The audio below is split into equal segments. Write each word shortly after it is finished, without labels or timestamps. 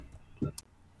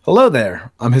Hello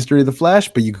there. I'm History of the Flash,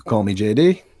 but you could call me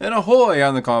JD. And ahoy,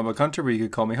 I'm the comic book hunter, but you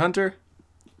could call me Hunter.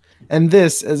 And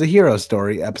this is a Hero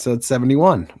Story, episode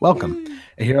 71. Welcome.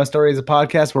 A Hero Story is a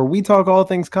podcast where we talk all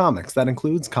things comics. That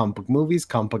includes comic book movies,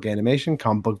 comic book animation,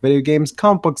 comic book video games,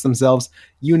 comic books themselves.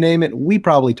 You name it, we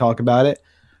probably talk about it.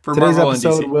 For Today's Marvel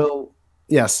episode and DC. will...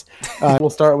 Yes. We'll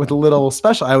start with a little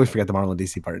special... I always forget the Marvel and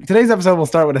DC part. Today's episode will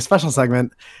start with a special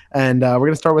segment, and we're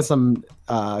going to start with some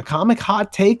comic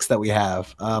hot takes that we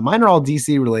have. Mine are all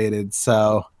DC related,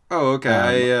 so... Oh,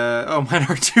 okay. Mine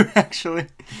are too, actually.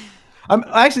 I'm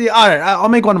actually all right. I'll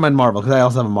make one of mine Marvel because I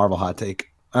also have a Marvel hot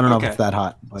take. I don't know if it's that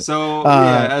hot. But, So,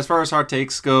 yeah, as far as hot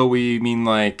takes go, we mean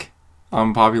like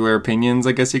unpopular opinions,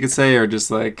 I guess you could say, or just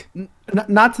like...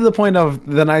 not to the point of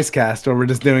the Nice Cast where we're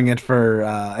just doing it for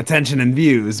attention and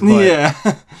views. But...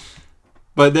 Yeah.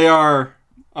 But they are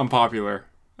unpopular,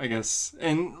 I guess.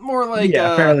 And more like...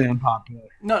 fairly unpopular.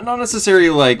 Not necessarily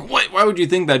like, why would you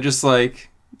think that? Just like,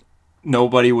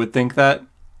 nobody would think that,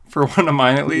 for one of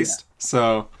mine at least. Yeah.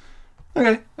 So...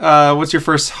 Okay. What's your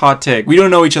first hot take? We don't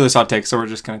know each other's hot takes, so we're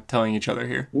just kind of telling each other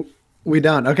here. We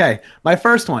don't. Okay. My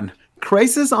first one.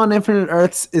 Crisis on Infinite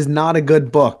Earths is not a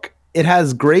good book. It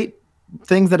has great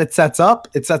things that it sets up.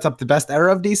 It sets up the best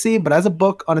era of DC, but as a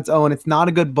book on its own, it's not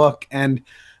a good book. And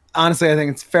honestly, I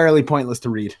think it's fairly pointless to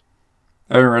read.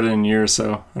 I haven't read it in years,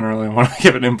 so I don't really want to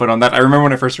give an input on that. I remember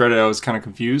when I first read it, I was kind of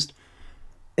confused.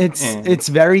 It's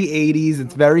very 80s.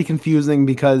 It's very confusing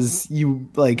because you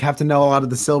like have to know a lot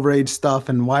of the Silver Age stuff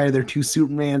and why are there two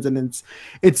Supermans, and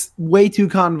it's way too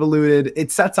convoluted.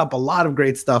 It sets up a lot of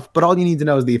great stuff, but all you need to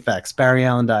know is the effects. Barry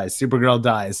Allen dies, Supergirl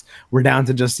dies. We're down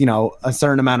to just, a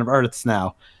certain amount of Earths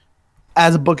now.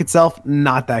 As a book itself,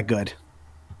 not that good.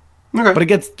 Okay. But it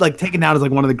gets like taken out as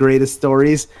like one of the greatest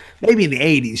stories. Maybe in the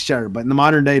 80s, sure, but in the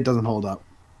modern day it doesn't hold up.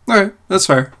 Okay, that's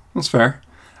fair. That's fair.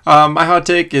 My hot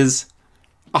take is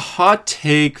a hot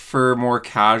take for a more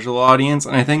casual audience,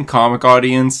 and I think comic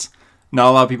audience, not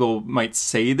a lot of people might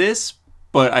say this,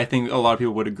 but I think a lot of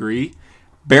people would agree.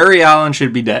 Barry Allen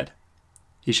should be dead.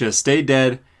 He should have stayed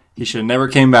dead. He should have never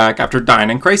came back after dying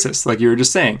in Crisis, like you were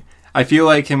just saying. I feel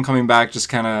like him coming back just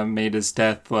kind of made his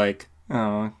death like,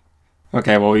 oh,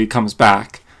 okay, well, he comes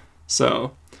back.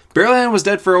 So, Barry Allen was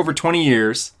dead for over 20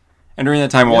 years. And during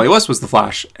that time, Wally West was the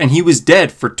Flash. And he was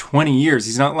dead for 20 years.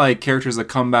 He's not like characters that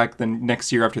come back the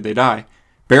next year after they die.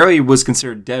 Barry was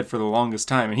considered dead for the longest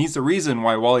time. And he's the reason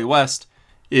why Wally West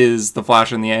is the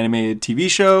Flash in the animated TV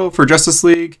show for Justice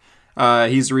League.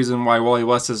 He's the reason why Wally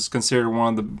West is considered one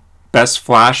of the best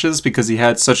Flashes because he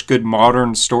had such good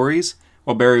modern stories.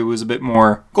 While Barry was a bit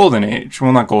more Golden Age.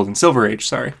 Well, not Golden, Silver Age,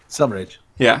 sorry. Silver Age.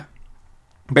 Yeah.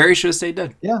 Barry should have stayed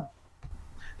dead. Yeah.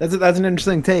 That's an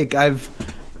interesting take.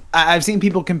 I've seen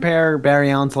people compare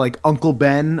Barry Allen to like Uncle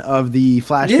Ben of the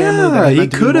Flash family. Yeah, he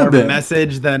could have been a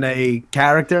message than a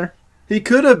character. He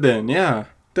could have been, yeah,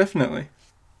 definitely.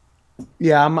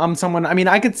 Yeah, I'm someone. I mean,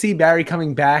 I could see Barry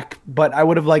coming back, but I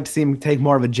would have liked to see him take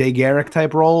more of a Jay Garrick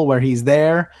type role where he's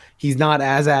there. He's not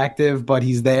as active, but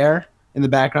he's there in the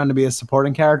background to be a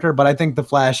supporting character. But I think the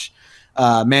Flash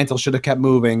mantle should have kept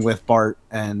moving with Bart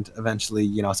and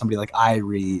eventually, somebody like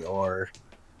Irie or.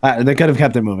 They could have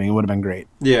kept it moving. It would have been great.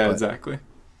 Yeah, exactly.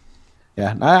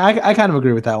 Yeah, I kind of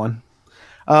agree with that one.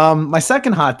 My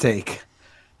second hot take.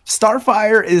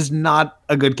 Starfire is not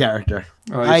a good character.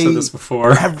 Oh, you've said this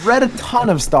before. I've read a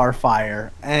ton of Starfire,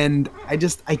 and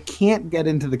I can't get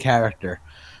into the character.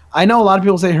 I know a lot of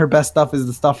people say her best stuff is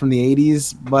the stuff from the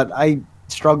 80s, but I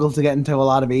struggle to get into a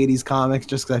lot of 80s comics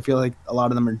just because I feel like a lot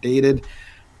of them are dated.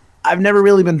 I've never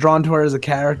really been drawn to her as a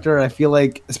character. I feel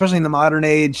like, especially in the modern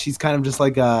age, she's kind of just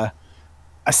like a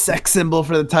sex symbol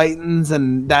for the Titans,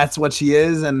 and that's what she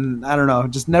is. And I don't know,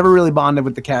 just never really bonded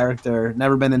with the character,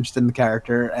 never been interested in the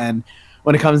character. And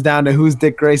when it comes down to who's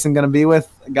Dick Grayson going to be with,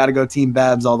 I got to go Team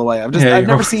Babs all the way. I've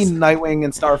never seen Nightwing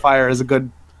and Starfire as a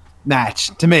good match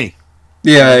to me.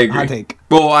 Yeah, I agree. Hot take.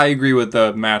 Well, I agree with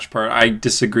the match part. I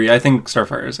disagree. I think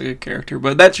Starfire is a good character,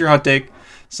 but that's your hot take,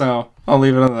 so I'll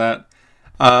leave it on that.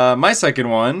 My second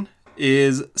one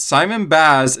is Simon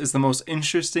Baz is the most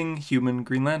interesting human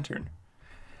Green Lantern.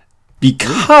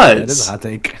 Because that is a hot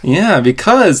take. Yeah,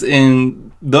 because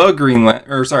in the Green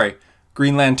Lantern's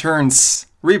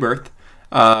Rebirth,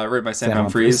 written by Sam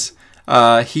Humphries,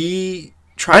 he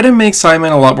tried to make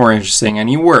Simon a lot more interesting, and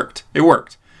he worked. It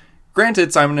worked.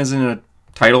 Granted, Simon isn't in a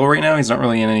title right now. He's not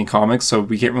really in any comics, so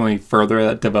we can't really further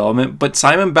that development. But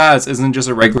Simon Baz isn't just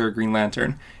a regular Green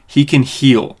Lantern. He can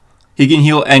heal. He can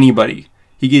heal anybody.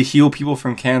 He can heal people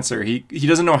from cancer. He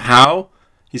doesn't know how.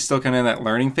 He's still kind of in that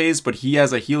learning phase, but he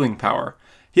has a healing power.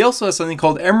 He also has something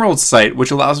called Emerald Sight, which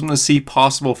allows him to see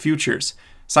possible futures.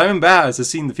 Simon Baz has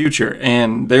seen the future,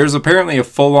 and there's apparently a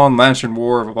full-on Lantern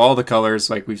War of all the colors,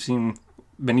 like we've seen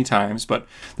many times, but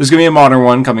there's going to be a modern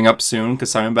one coming up soon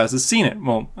because Simon Baz has seen it.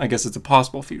 Well, I guess it's a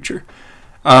possible future.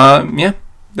 Yeah,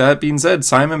 that being said,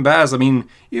 Simon Baz, I mean,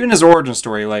 even his origin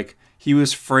story, like, he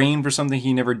was framed for something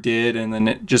he never did, and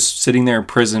then just sitting there in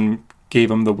prison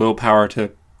gave him the willpower to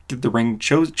get the ring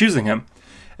choosing him.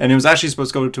 And it was actually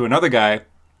supposed to go to another guy,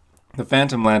 the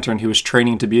Phantom Lantern, who was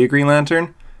training to be a Green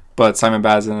Lantern, but Simon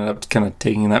Baz ended up kind of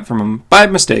taking that from him by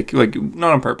mistake, like,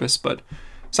 not on purpose, but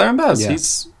Simon Baz,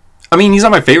 he's not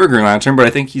my favorite Green Lantern, but I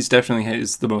think he's definitely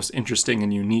is the most interesting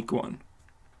and unique one.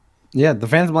 Yeah, the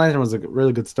Phantom Lantern was a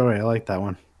really good story. I like that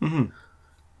one.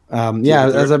 Mm-hmm.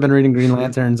 As I've been reading Green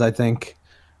Lanterns, I think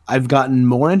I've gotten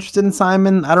more interested in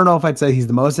Simon. I don't know if I'd say he's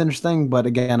the most interesting, but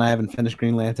again, I haven't finished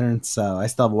Green Lantern, so I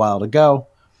still have a while to go.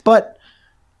 But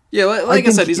yeah, like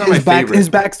I said, he's not my favorite. His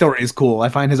backstory is cool. I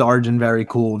find his origin very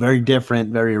cool, very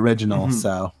different, very original. Mm-hmm.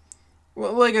 So,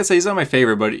 well, like I said, he's not my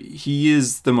favorite, but he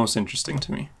is the most interesting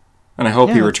to me, and I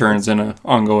hope he returns in an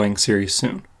ongoing series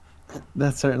soon.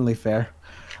 That's certainly fair.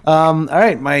 All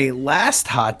right, my last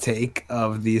hot take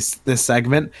of this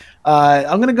segment.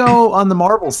 I'm going to go on the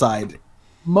Marvel side.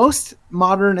 Most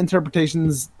modern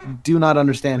interpretations do not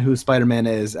understand who Spider-Man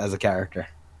is as a character.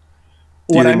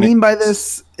 What I mean by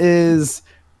this is,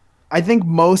 I think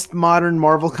most modern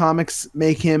Marvel comics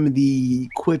make him the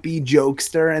quippy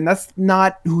jokester, and that's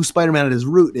not who Spider-Man at his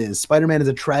root is. Spider-Man is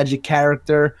a tragic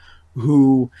character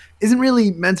who isn't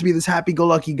really meant to be this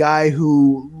happy-go-lucky guy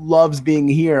who loves being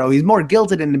a hero. He's more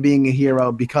guilted into being a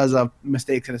hero because of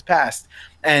mistakes in his past.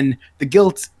 And the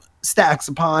guilt stacks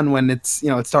upon when it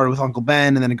started with Uncle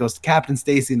Ben, and then it goes to Captain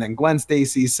Stacy, and then Gwen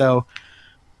Stacy. So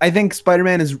I think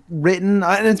Spider-Man is written,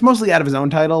 and it's mostly out of his own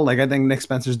title. Like, I think Nick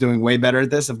Spencer's doing way better at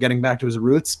this, of getting back to his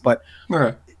roots, but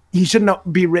he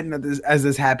shouldn't be written as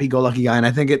this happy-go-lucky guy, and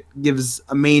I think it gives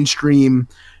a mainstream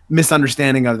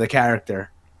misunderstanding of the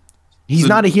character. He's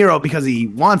not a hero because he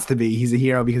wants to be. He's a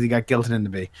hero because he got guilted into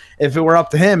be. If it were up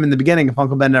to him in the beginning, if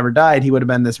Uncle Ben never died, he would have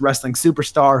been this wrestling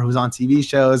superstar who's on TV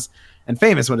shows and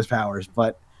famous with his powers.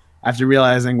 But after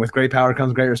realizing with great power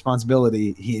comes great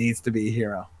responsibility, he needs to be a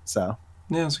hero. So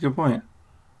yeah, that's a good point.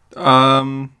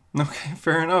 Okay,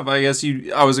 fair enough. I guess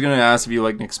I was going to ask if you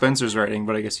like Nick Spencer's writing,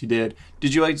 but I guess you did.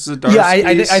 Did you like Zdarsky's? Yeah,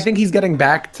 I think he's getting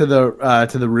back to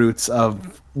the roots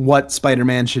of what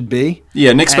Spider-Man should be.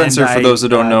 Yeah, Nick Spencer, for those that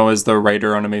don't know, is the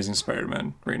writer on Amazing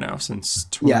Spider-Man right now since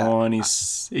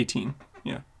 2018.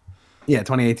 Yeah,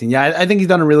 2018. Yeah, I think he's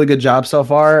done a really good job so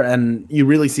far, and you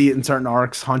really see it in certain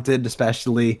arcs, Hunted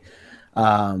especially.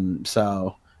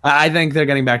 So I think they're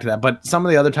getting back to that. But some of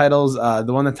the other titles,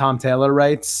 the one that Tom Taylor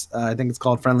writes, I think it's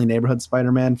called Friendly Neighborhood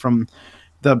Spider-Man, from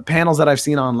the panels that I've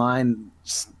seen online,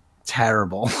 just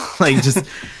terrible. Like, just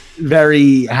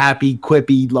very happy,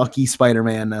 quippy, lucky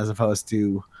Spider-Man as opposed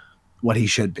to what he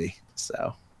should be.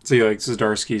 So you like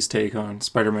Zdarsky's take on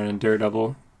Spider-Man and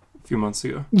Daredevil a few months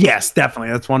ago? Yes,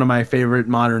 definitely. That's one of my favorite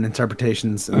modern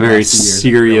interpretations. Very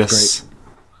serious.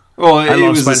 Well, it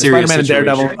was a serious Spider-Man and situation.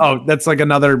 Daredevil. Oh, that's like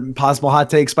another possible hot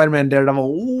take. Spider-Man and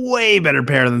Daredevil, way better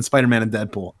pair than Spider-Man and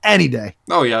Deadpool. Any day.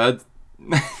 Oh, yeah.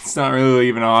 It's not really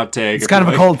even a hot take. It's kind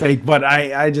of a cold take, but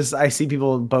I see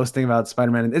people boasting about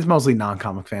Spider-Man. It's mostly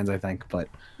non-comic fans, I think. But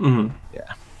yeah.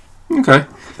 Okay.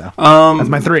 So, that's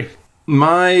my 3.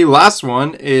 My last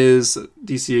one is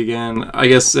DC again. I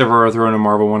guess if I throw in a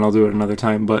Marvel one, I'll do it another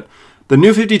time. But the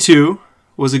New 52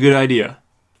 was a good idea.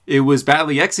 It was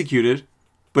badly executed,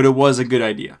 but it was a good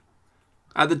idea.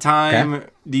 At the time,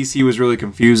 DC was really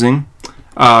confusing.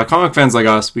 Comic fans like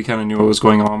us, we kind of knew what was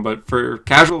going on. But for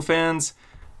casual fans,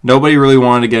 nobody really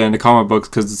wanted to get into comic books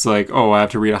because it's like, oh, I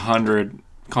have to read 100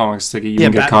 comics to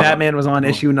even get caught. Batman was on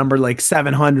issue number like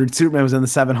 700. Superman was in the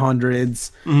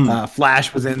 700s.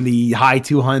 Flash was in the high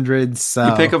 200s. So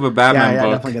you pick up a Batman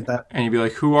book, definitely get that. And you'd be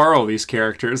like, who are all these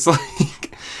characters?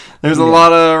 Like, there's a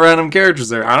lot of random characters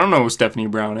there. I don't know who Stephanie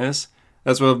Brown is.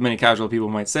 That's what many casual people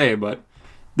might say, but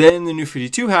then the New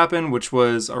 52 happened, which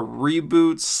was a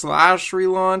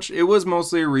reboot/relaunch. It was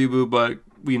mostly a reboot, but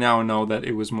we now know that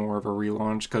it was more of a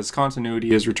relaunch because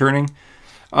continuity is returning.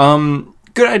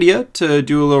 Good idea to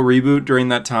do a little reboot during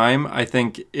that time. I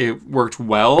think it worked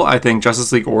well. I think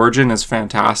Justice League Origin is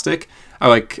fantastic.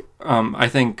 I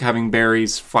think having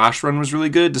Barry's Flash run was really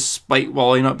good, despite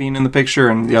Wally not being in the picture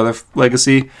and the other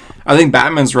legacy. I think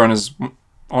Batman's run is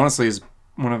honestly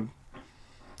one of,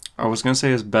 I was gonna say,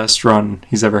 his best run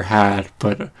he's ever had,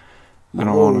 but I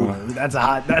don't want to.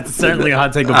 That's certainly a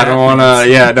hot take. I don't want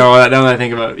to. Yeah, no. Now that I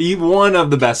think about it, one of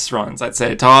the best runs, I'd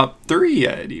say top 3.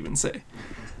 I'd even say.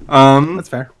 That's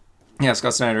fair. Yeah,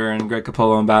 Scott Snyder and Greg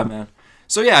Capullo and Batman.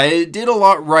 So yeah, it did a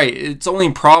lot right. Its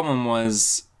only problem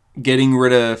was getting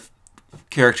rid of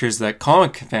characters that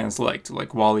comic fans liked,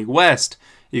 like Wally West.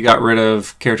 You got rid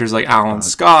of characters like Alan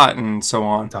Scott and so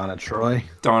on. Donna Troy.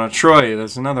 Donna Troy,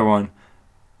 that's another one.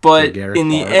 But in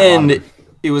the Bard, end,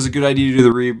 it was a good idea to do the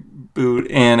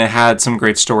reboot, and it had some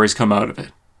great stories come out of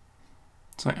it.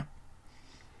 So yeah.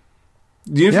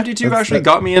 New 52 actually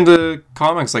got me into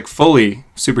comics, like fully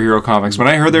superhero comics. When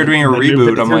I heard they were doing a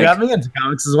reboot, I'm like... got me into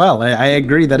comics as well. I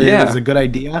agree that it was a good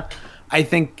idea. I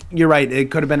think you're right. It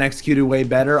could have been executed way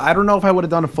better. I don't know if I would have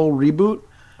done a full reboot.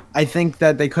 I think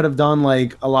that they could have done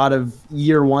like a lot of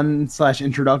year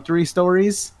 1/introductory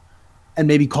stories and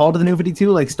maybe call to the New 52,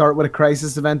 like start with a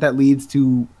crisis event that leads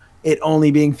to it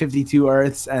only being 52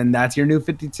 Earths, and that's your New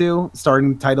 52.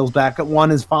 Starting titles back at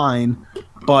 1 is fine,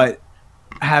 but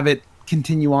have it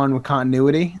continue on with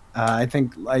continuity. I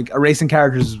think like erasing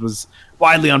characters was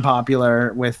widely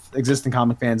unpopular with existing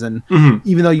comic fans, and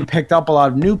even though you picked up a lot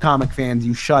of new comic fans,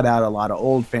 you shut out a lot of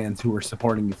old fans who were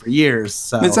supporting you for years.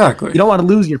 So exactly, you don't want to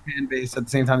lose your fan base at the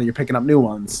same time that you're picking up new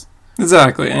ones.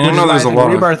 Exactly, and I know there's a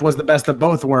lot. Rebirth was the best of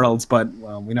both worlds, but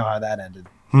well, we know how that ended.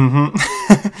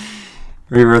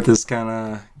 Rebirth has kind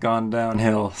of gone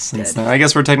downhill since then. I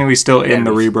guess we're technically still in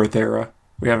the Rebirth era.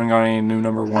 We haven't got any new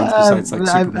number ones besides like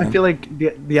Superman. I feel like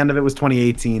the end of it was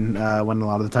 2018 when a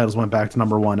lot of the titles went back to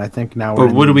number 1. I think now.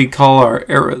 But what do we call our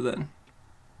era then?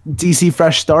 DC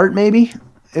Fresh Start, maybe.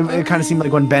 It kind of seemed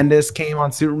like when Bendis came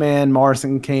on Superman,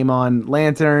 Morrison came on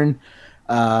Lantern.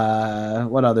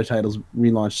 What other titles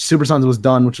relaunched? Super Sons was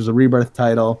done, which was a Rebirth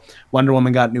title. Wonder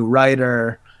Woman got new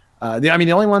writer. The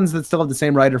only ones that still have the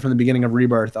same writer from the beginning of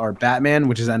Rebirth are Batman,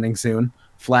 which is ending soon.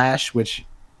 Flash, which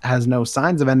has no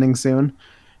signs of ending soon.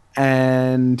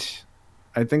 And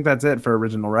I think that's it for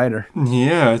original writer.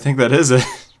 Yeah, I think that is it.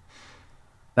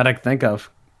 That I can think of.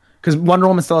 Because Wonder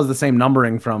Woman still has the same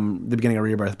numbering from the beginning of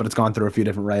Rebirth, but it's gone through a few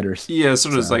different writers. Yeah, so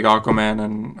does like Aquaman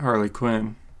and Harley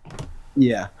Quinn.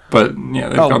 Yeah. But yeah,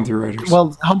 they've gone through writers.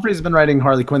 Well, Humphrey's been writing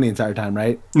Harley Quinn the entire time,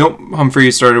 right? Nope.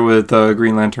 Humphrey started with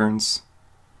Green Lanterns.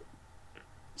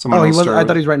 I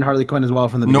thought he was writing Harley Quinn as well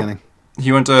from the beginning.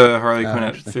 He went to Harley Quinn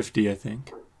at 50, I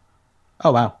think.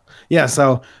 Oh, wow. Yeah,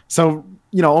 so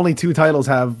only 2 titles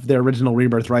have their original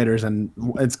Rebirth writers, and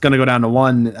it's going to go down to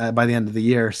 1 by the end of the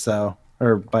year,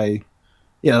 or by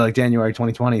January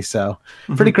 2020. So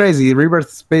pretty crazy.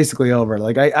 Rebirth's basically over.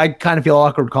 Like I kind of feel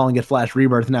awkward calling it Flash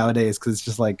Rebirth nowadays because it's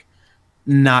just like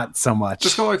not so much.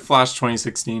 Just go like Flash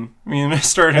 2016. I mean, I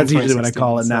started. That's usually what I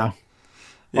call it now.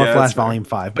 Or Flash Volume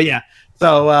 5. But yeah,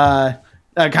 so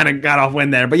I kind of got off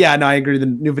wind there. But yeah, no, I agree. The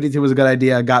New 52 was a good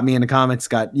idea. Got me into comics.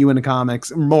 Got you into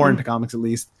comics. More into comics at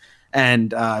least.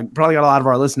 And probably got a lot of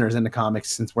our listeners into comics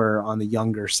since we're on the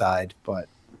younger side. But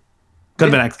could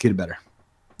have been executed better.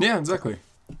 Yeah, exactly.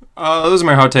 Those are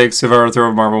my hot takes. If I were to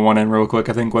throw Marvel 1 in real quick,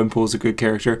 I think Gwenpool's a good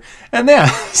character. And yeah,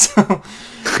 so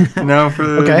now for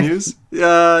the news.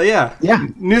 Yeah.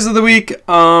 News of the week.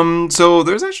 So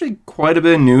there's actually quite a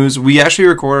bit of news. We actually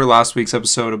recorded last week's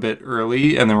episode a bit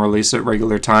early and then released it at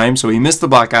regular time. So we missed the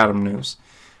Black Adam news.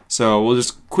 So we'll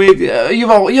just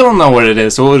you'll know what it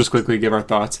is. So we'll just quickly give our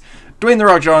thoughts. Dwayne "The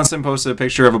Rock" Johnson posted a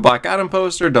picture of a Black Adam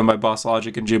poster done by Boss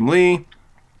Logic and Jim Lee.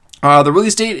 The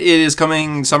release date is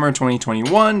coming summer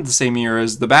 2021, the same year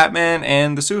as The Batman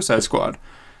and The Suicide Squad.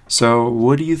 So,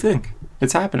 what do you think?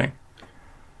 It's happening.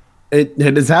 It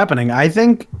is happening. I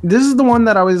think this is the one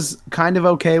that I was kind of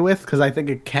okay with because I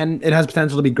think it has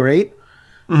potential to be great.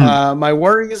 My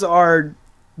worries are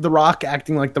The Rock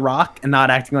acting like The Rock and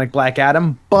not acting like Black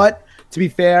Adam. But to be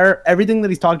fair, everything that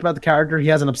he's talked about the character, he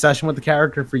has an obsession with the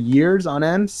character for years on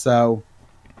end. So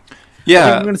yeah, I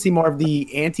think we're going to see more of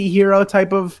the anti-hero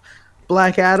type of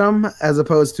Black Adam as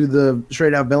opposed to the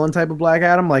straight-out villain type of Black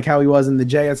Adam, like how he was in the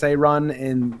JSA run,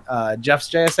 in Jeff's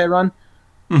JSA run,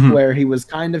 where he was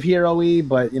kind of hero-y,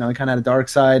 but, he kind of had a dark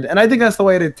side. And I think that's the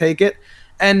way to take it.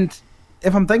 And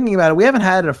if I'm thinking about it, we haven't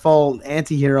had a full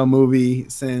anti-hero movie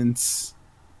since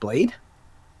Blade?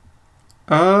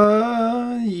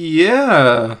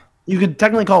 Yeah. You could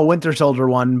technically call Winter Soldier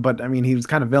one, but, he was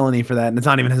kind of villainy for that, and it's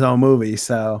not even his own movie,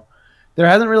 so there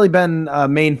hasn't really been a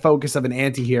main focus of an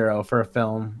anti-hero for a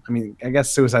film. I guess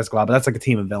Suicide Squad, but that's like a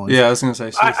team of villains. Yeah, I was going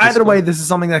to say either way, this is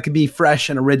something that could be fresh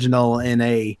and original in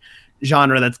a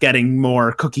genre that's getting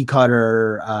more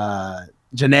cookie-cutter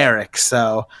generic.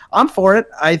 So I'm for it.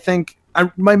 I think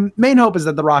my main hope is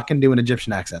that The Rock can do an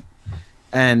Egyptian accent.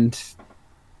 And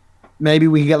maybe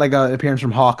we could get like an appearance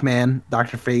from Hawkman.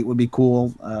 Dr. Fate would be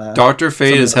cool. Dr.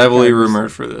 Fate is heavily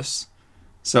rumored for this.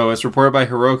 So it's reported by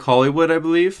Heroic Hollywood, I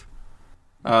believe.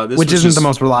 Which isn't the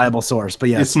most reliable source, but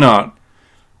yes. It's not.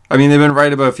 They've been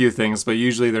right about a few things, but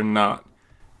usually they're not.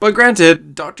 But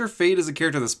granted, Dr. Fate is a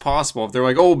character that's possible. If they're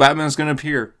like, oh, Batman's going to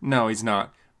appear. No, he's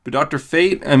not. But Dr.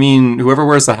 Fate, I mean, whoever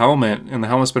wears the helmet, and the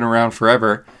helmet's been around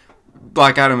forever,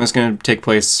 Black Adam is going to take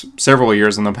place several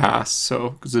years in the past,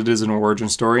 so because it is an origin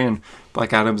story, and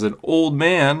Black Adam's an old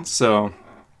man, so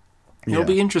it'll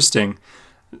be interesting.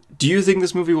 Do you think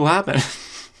this movie will happen?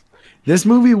 This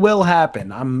movie will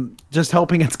happen. I'm just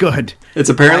hoping it's good. It's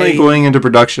apparently going into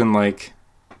production like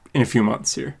in a few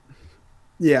months here.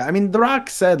 Yeah, I mean, The Rock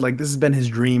said like this has been his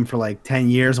dream for like 10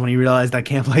 years when he realized I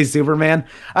can't play Superman.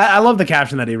 I love the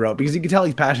caption that he wrote because you can tell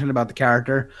he's passionate about the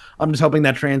character. I'm just hoping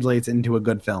that translates into a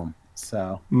good film.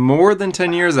 So more than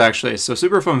 10 years actually. So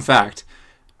super fun fact.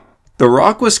 The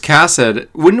Rock was casted.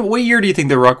 What year do you think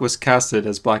The Rock was casted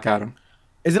as Black Adam?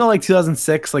 Isn't it like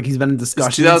 2006? Like he's been in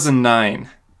discussions. It's 2009.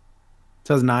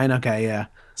 2009. Okay, yeah.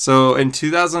 So in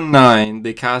 2009,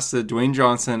 they casted Dwayne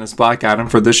Johnson as Black Adam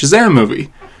for the Shazam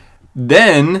movie.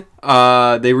 Then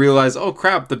they realized, oh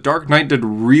crap, The Dark Knight did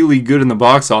really good in the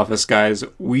box office, guys.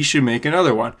 We should make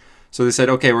another one. So they said,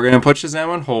 okay, we're going to put Shazam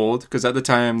on hold, because at the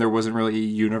time there wasn't really a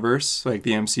universe like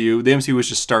the MCU. The MCU was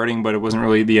just starting, but it wasn't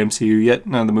really the MCU yet.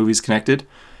 None of the movies connected,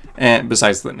 and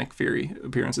besides the Nick Fury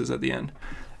appearances at the end.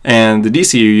 And the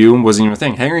DCU wasn't even a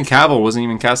thing. Henry Cavill wasn't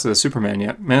even casted as Superman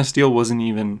yet. Man of Steel wasn't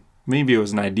even, maybe it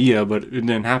was an idea, but it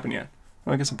didn't happen yet.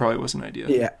 Well, I guess it probably was an idea.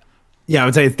 Yeah. Yeah, I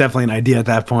would say it's definitely an idea at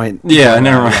that point. Yeah,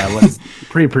 never mind. Yeah, it was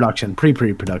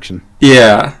pre-production.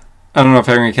 Yeah. I don't know if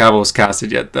Henry Cavill was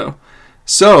casted yet, though.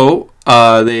 So,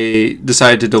 they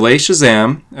decided to delay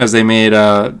Shazam as they made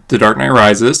The Dark Knight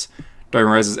Rises. Dark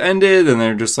Knight Rises ended, and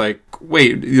they're just like,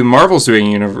 wait, Marvel's doing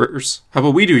a universe. How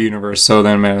about we do a universe? So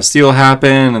then Man of Steel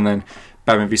happened, and then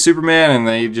Batman v Superman, and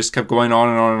they just kept going on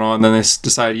and on and on. And then they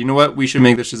decided, you know what, we should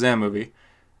make the Shazam movie.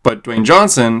 But Dwayne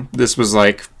Johnson, this was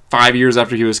like 5 years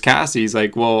after he was cast, he's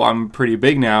like, well, I'm pretty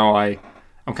big now. I'm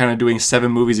kind of doing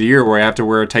 7 movies a year where I have to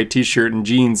wear a tight t-shirt and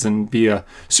jeans and be a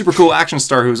super cool action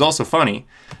star who's also funny.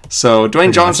 So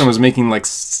Dwayne Johnson was making like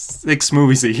 6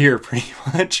 movies a year pretty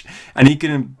much, and he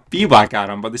couldn't be Black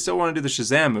Adam, but they still want to do the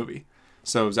Shazam movie.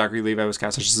 So Zachary Levi was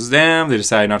cast as Shazam. They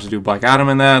decided not to do Black Adam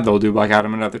in that. They'll do Black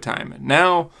Adam another time. And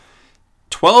now,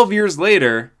 12 years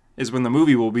later, is when the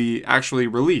movie will be actually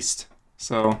released.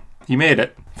 So he made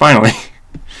it finally.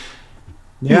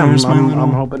 Yeah, I'm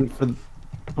hoping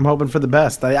for the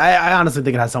best. I honestly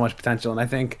think it has so much potential, and I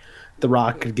think The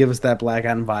Rock could give us that Black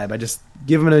Adam vibe. I just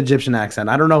give him an Egyptian accent.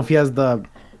 I don't know if he has the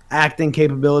acting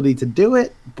capability to do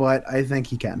it, but I think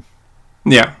he can.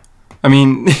 Yeah. I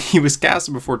mean, he was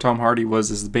casted before Tom Hardy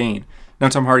was as Bane. Now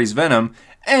Tom Hardy's Venom.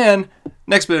 And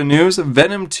next bit of news,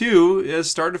 Venom 2 has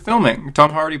started filming.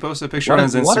 Tom Hardy posted a picture on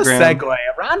his Instagram. What a segue.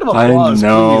 A round of applause, I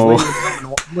know.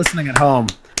 Please, listening at home.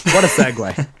 What a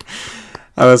segue.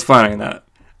 I was finding that.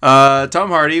 Tom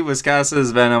Hardy was cast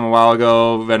as Venom a while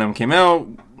ago. Venom came out.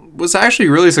 Was actually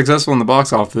really successful in the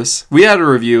box office. We had a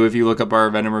review, if you look up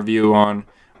our Venom review on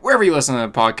wherever you listen to the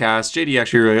podcast. JD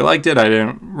actually really liked it. I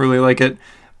didn't really like it.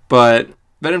 But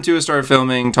Venom 2 has started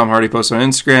filming. Tom Hardy posted on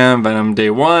Instagram, Venom Day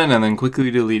 1, and then quickly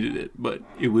deleted it. But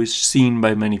it was seen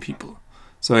by many people.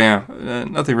 So yeah,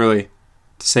 nothing really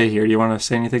to say here. Do you want to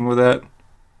say anything with that?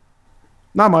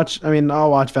 Not much. I mean,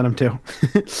 I'll watch Venom 2.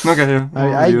 Okay,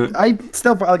 yeah. I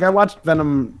still, like, I watched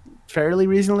Venom fairly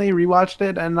recently, rewatched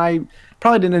it, and I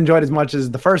probably didn't enjoy it as much as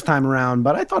the first time around,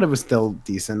 but I thought it was still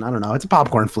decent. I don't know. It's a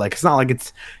popcorn flick. It's not like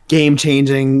it's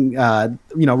game-changing,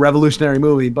 revolutionary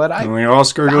movie, but only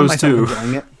Oscar goes too.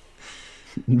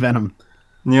 Venom.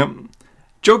 Yep.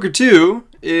 Joker 2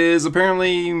 is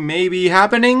apparently maybe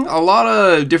happening. A lot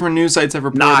of different news sites have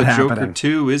reported that Joker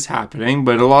 2 is happening,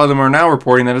 but a lot of them are now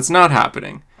reporting that it's not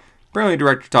happening. Apparently,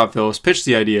 director Todd Phillips pitched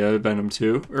the idea of Venom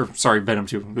 2,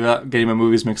 getting my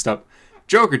movies mixed up.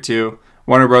 Joker 2.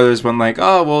 Warner Brothers went like,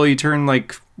 oh, well, you turned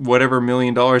like whatever $1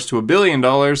 million to $1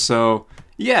 billion, so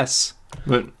yes.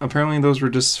 But apparently those were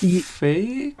just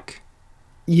fake?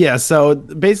 Yeah, so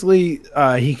basically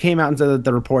he came out and said that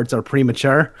the reports are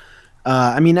premature.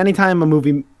 I mean, anytime a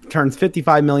movie turns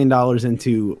 $55 million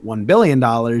into $1 billion,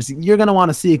 you're going to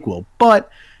want a sequel.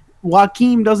 But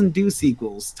Joaquin doesn't do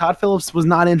sequels. Todd Phillips was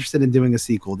not interested in doing a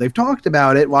sequel. They've talked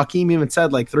about it. Joaquin even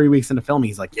said like 3 weeks into filming,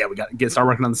 he's like, yeah, we got to start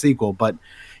working on the sequel. But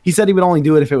he said he would only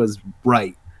do it if it was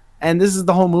right. And this is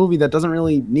the whole movie that doesn't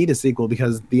really need a sequel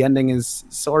because the ending is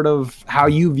sort of how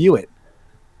you view it.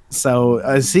 So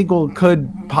a sequel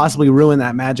could possibly ruin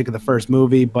that magic of the first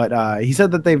movie. But he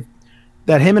said that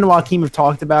him and Joaquin have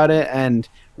talked about it, and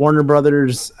Warner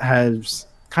Brothers has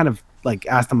kind of like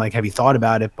asked him like, have you thought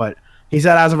about it? But he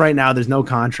said as of right now, there's no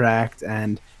contract,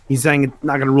 and he's saying it's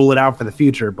not going to rule it out for the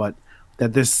future, but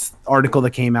that this article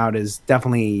that came out is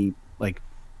definitely like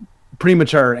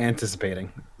premature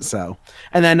anticipating. So,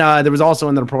 and then there was also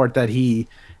in the report that he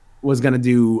was going to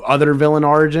do other villain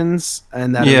origins,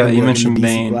 and that you mentioned in the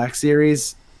DC Bane. Black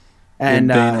series,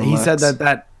 and he Lex. said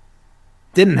that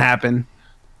didn't happen.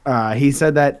 He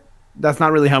said that that's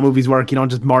not really how movies work. You don't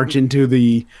just march into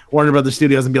the Warner Brothers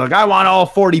studios and be like, I want all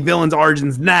 40 villains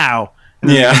origins now.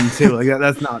 Too. Like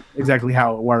that's not exactly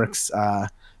how it works.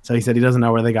 So he said he doesn't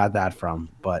know where they got that from,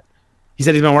 but he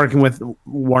said he's been working with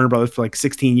Warner Brothers for like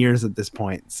 16 years at this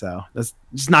point. So that's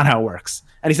just not how it works.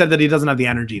 And he said that he doesn't have the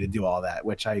energy to do all that,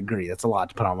 which I agree. That's a lot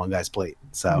to put on one guy's plate.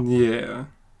 So yeah,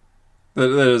 that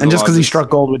is. And just because he struck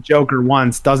gold with Joker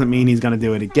once doesn't mean he's going to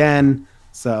do it again.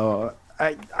 So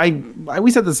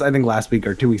we said this I think last week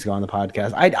or 2 weeks ago on the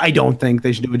podcast. I don't think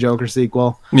they should do a Joker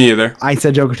sequel. Me either. I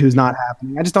said Joker 2 is not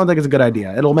happening. I just don't think it's a good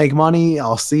idea. It'll make money.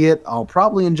 I'll see it. I'll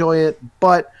probably enjoy it,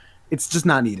 but it's just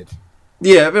not needed.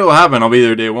 Yeah, if it will happen, I'll be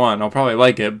there day one. I'll probably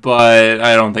like it, but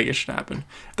I don't think it should happen.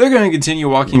 If they're going to continue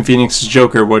Joaquin Phoenix's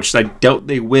Joker, which I doubt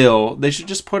they will, they should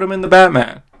just put him in the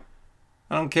Batman.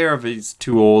 I don't care if he's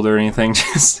too old or anything.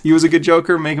 Just he was a good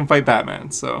Joker, make him fight Batman.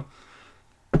 So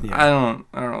yeah.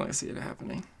 I don't really see it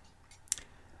happening.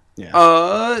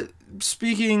 Yeah.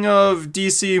 Speaking of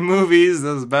DC movies,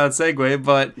 that was a bad segue,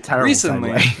 but terrible recently,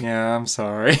 segue. Yeah, I'm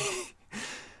sorry.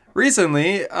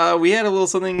 Recently, we had a little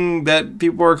something that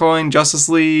people are calling Justice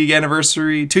League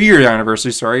anniversary, 2-year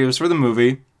anniversary, sorry. It was for the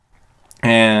movie.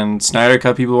 And Snyder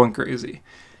Cut people went crazy.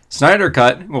 Snyder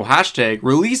Cut, well, hashtag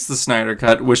release the Snyder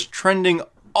Cut, was trending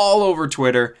all over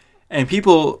Twitter. And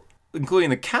people,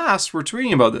 including the cast, were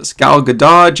tweeting about this. Gal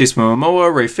Gadot, Jason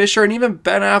Momoa, Ray Fisher, and even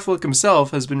Ben Affleck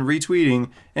himself has been retweeting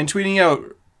and tweeting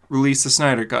out, release the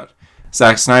Snyder Cut.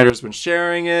 Zack Snyder's been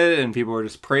sharing it, and people were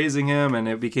just praising him, and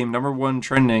it became #1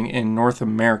 trending in North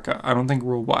America. I don't think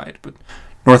worldwide, but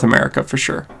North America for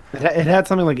sure. It had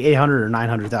something like 800 or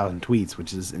 900,000 tweets,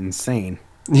 which is insane.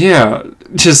 Yeah,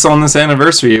 just on this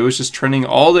anniversary, it was just trending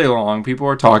all day long. People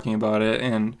were talking about it,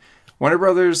 and Warner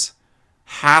Brothers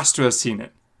has to have seen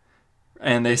it,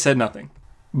 and they said nothing.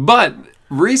 But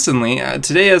recently,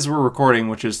 today as we're recording,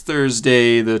 which is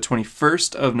Thursday the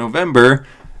 21st of November,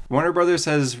 Warner Brothers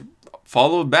has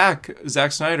followed back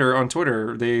Zack Snyder on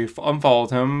Twitter. They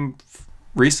unfollowed him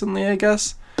recently, I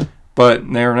guess, but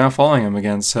they're now following him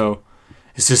again. So,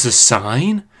 is this a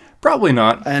sign? Probably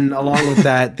not. And along with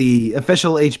that, the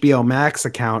official HBO Max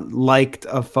account liked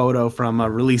a photo from a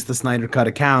Release the Snyder Cut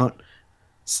account.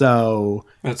 So,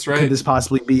 that's right. Could this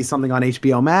possibly be something on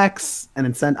HBO Max? And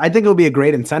I think it would be a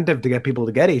great incentive to get people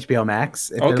to get HBO Max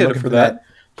if I'll they're get looking it for that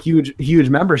huge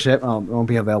membership. It won't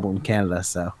be available in Canada,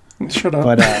 so. Shut up.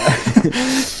 But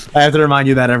I have to remind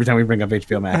you that every time we bring up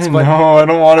HBO Max. No, I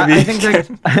don't want to be.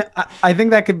 I think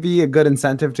that could be a good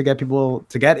incentive to get people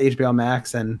to get HBO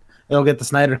Max, and it'll get the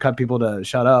Snyder Cut people to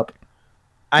shut up.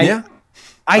 I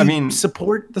mean,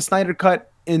 support the Snyder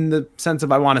Cut in the sense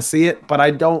of I want to see it, but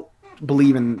I don't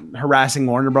believe in harassing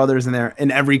Warner Brothers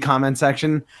in every comment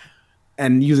section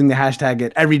and using the hashtag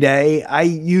it every day. I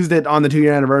used it on the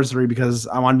 2-year anniversary because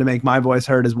I wanted to make my voice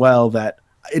heard as well, that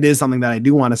it is something that I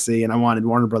do want to see, and I wanted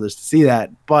Warner Brothers to see that.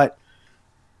 But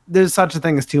there's such a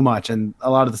thing as too much, and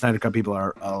a lot of the Snyder Cut people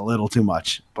are a little too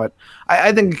much. But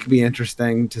I think it could be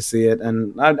interesting to see it,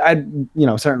 and I'd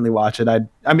certainly watch it.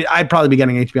 I'd probably be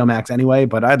getting HBO Max anyway,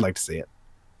 but I'd like to see it.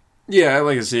 Yeah, I'd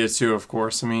like to see it too, of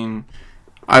course. I mean,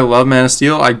 I love Man of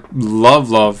Steel. I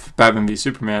love Batman v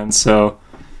Superman. So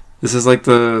this is like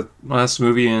the last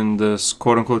movie in this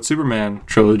quote-unquote Superman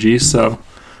trilogy, so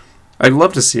I'd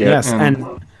love to see it. Yes,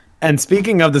 and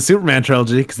speaking of the Superman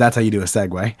trilogy, because that's how you do a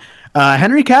segue,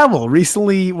 Henry Cavill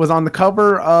recently was on the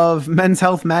cover of Men's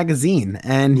Health magazine,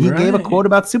 and he gave a quote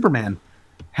about Superman.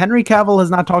 Henry Cavill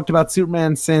has not talked about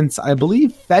Superman since, I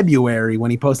believe, February, when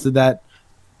he posted that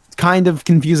kind of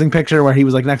confusing picture where he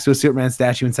was like next to a Superman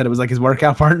statue and said it was like his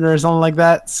workout partner or something like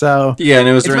that. So yeah, and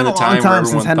it was during the time where everyone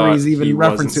since Henry's even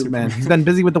referenced Superman. He's been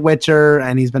busy with The Witcher,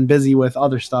 and he's been busy with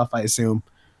other stuff, I assume.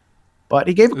 But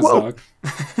he gave a quote.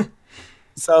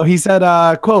 So he said,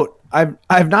 quote,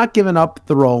 I've not given up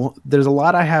the role. There's a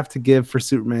lot I have to give for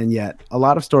Superman yet. A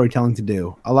lot of storytelling to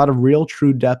do. A lot of real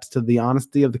true depth to the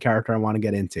honesty of the character I want to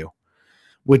get into.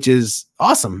 Which is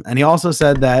awesome. And he also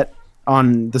said that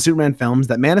on the Superman films,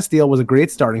 that Man of Steel was a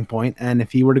great starting point, and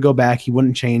if he were to go back, he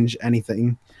wouldn't change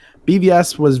anything.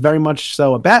 BVS was very much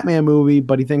so a Batman movie,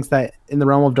 but he thinks that in the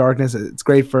realm of darkness, it's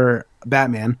great for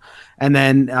Batman. And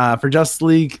then for Justice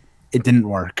League, it didn't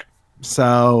work.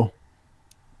 So,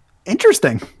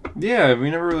 interesting. Yeah,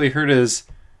 we never really heard his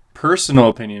personal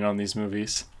opinion on these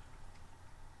movies.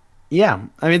 Yeah,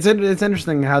 I mean, it's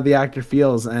interesting how the actor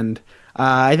feels, and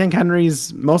I think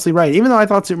Henry's mostly right. Even though I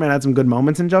thought Superman had some good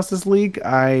moments in Justice League,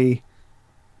 I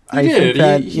He I think did.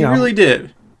 that He really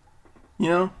did. You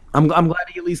know. I'm glad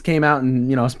he at least came out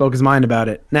and spoke his mind about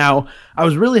it. Now, I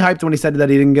was really hyped when he said that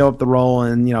he didn't give up the role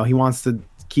and he wants to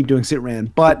keep doing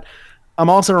Superman. But I'm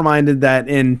also reminded that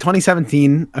in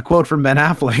 2017, a quote from Ben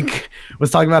Affleck was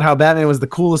talking about how Batman was the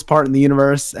coolest part in the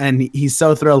universe, and he's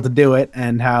so thrilled to do it,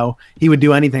 and how he would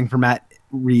do anything for Matt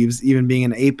Reeves, even being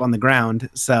an ape on the ground.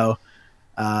 So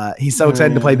he's so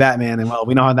excited to play Batman, and well,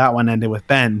 we know how that one ended with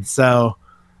Ben. So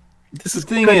this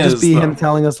could just be him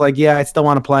telling us like, yeah, I still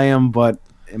want to play him, but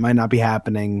it might not be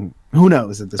happening. Who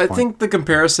knows at this point? I think the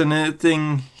comparison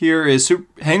thing here is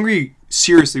Henry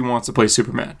seriously wants to play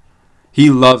Superman. He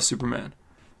loves Superman.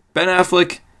 Ben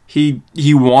Affleck, he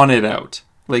wanted out.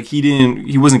 Like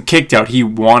he wasn't kicked out. He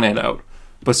wanted out.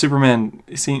 But Henry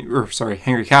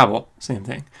Cavill, same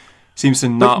thing, seems to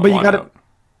not want out.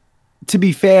 To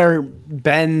be fair,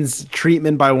 Ben's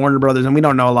treatment by Warner Brothers, and we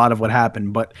don't know a lot of what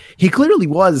happened, but he clearly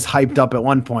was hyped up at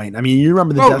one point. I mean, you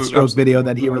remember the Deathstroke video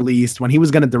that he released when he was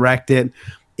going to direct it.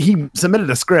 He submitted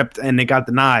a script and it got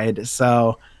denied.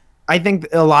 So I think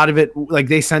a lot of it, like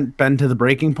they sent Ben to the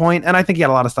breaking point, and I think he had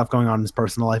a lot of stuff going on in his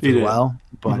personal life as well.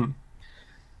 But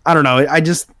I don't know.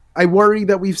 I worry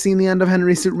that we've seen the end of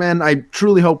Henry Superman. I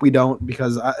truly hope we don't,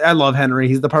 because I love Henry.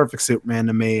 He's the perfect Superman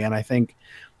to me, and I think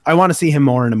I want to see him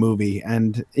more in a movie,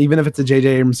 and even if it's a J.J.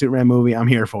 Abrams Superman movie, I'm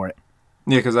here for it.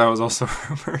 Yeah, because that was also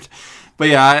rumored. But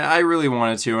yeah, I really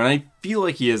wanted to, and I feel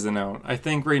like he isn't out. I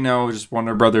think right now just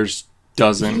Warner Brothers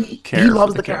doesn't care. He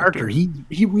loves the character. He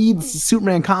reads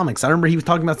Superman comics. I remember he was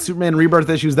talking about Superman Rebirth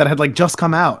issues that had like just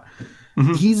come out.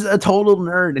 He's a total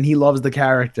nerd, and he loves the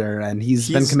character, and he's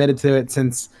been committed to it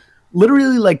since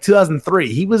literally like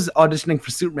 2003. He was auditioning for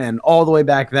Superman all the way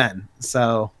back then.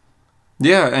 So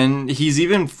yeah, and he's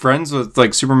even friends with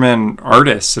like Superman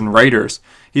artists and writers.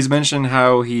 He's mentioned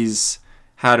how he's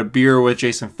had a beer with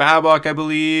Jason Fabok, I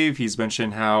believe. He's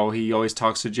mentioned how he always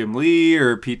talks to Jim Lee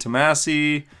or Pete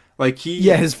Tomasi.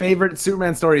 His favorite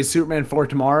Superman story is Superman for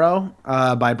Tomorrow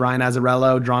by Brian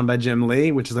Azzarello, drawn by Jim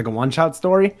Lee, which is like a one-shot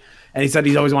story. And he said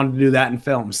he's always wanted to do that in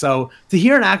film. So to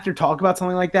hear an actor talk about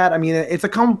something like that, I mean, it's a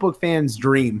comic book fan's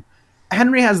dream.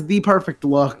 Henry has the perfect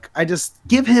look. I just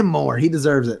give him more. He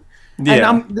deserves it.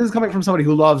 Yeah. And this is coming from somebody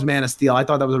who loves Man of Steel. I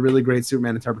thought that was a really great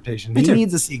Superman interpretation. He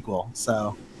needs a sequel.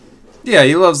 So yeah,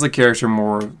 he loves the character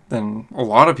more than a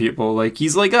lot of people. Like,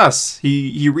 he's like us.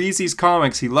 He reads these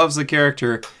comics. He loves the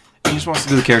character. He just wants to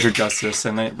do the character justice.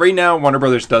 And right now, Warner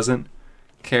Brothers doesn't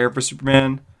care for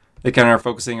Superman. They kind of are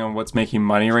focusing on what's making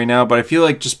money right now. But I feel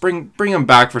like just bring him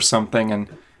back for something, and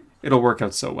it'll work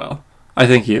out so well. I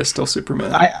think he is still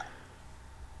Superman.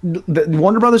 The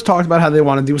Warner Brothers talked about how they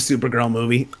want to do a Supergirl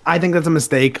movie. I think that's a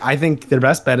mistake. I think their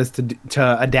best bet is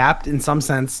to adapt, in some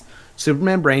sense,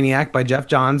 Superman Brainiac by Jeff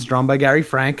Johns, drawn by Gary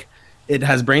Frank. It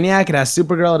has Brainiac, it has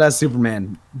Supergirl, it has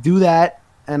Superman. Do that,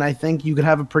 and I think you could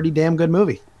have a pretty damn good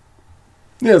movie.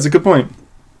 Yeah, that's a good point.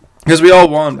 Because we all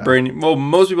want Brainiac. Well,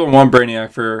 most people want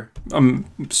Brainiac for a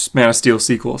Man of Steel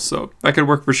sequel, so that could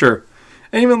work for sure.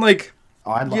 And even like...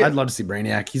 I'd love to see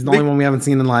Brainiac. He's the only one we haven't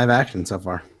seen in live action so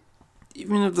far.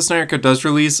 Even if the Snyder Cut does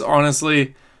release,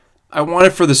 honestly, I want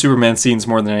it for the Superman scenes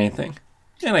more than anything.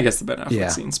 And I guess the Ben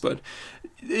Affleck scenes. But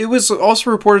it was also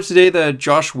reported today that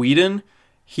Josh Whedon,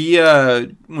 he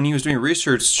when he was doing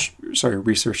reshoots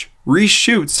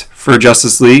for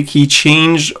Justice League, he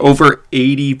changed over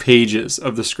 80 pages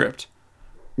of the script.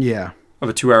 Yeah. Of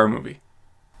a 2-hour movie.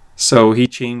 So he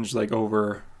changed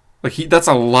that's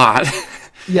a lot.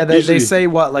 Yeah, they say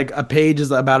what, like a page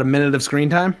is about a minute of screen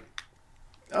time?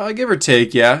 Give or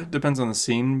take, yeah. Depends on the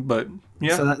scene, but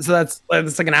yeah. So that's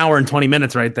like an hour and 20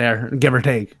 minutes right there, give or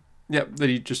take. Yep, that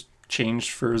he just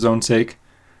changed for his own sake.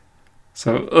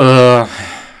 So,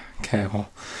 okay, well,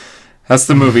 that's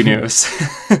the movie news.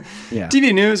 Yeah.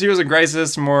 TV news, Heroes in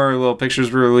Crisis, more little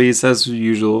pictures were released as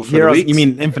usual for the week. You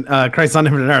mean Crisis on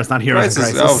Infinite Earths, not Heroes in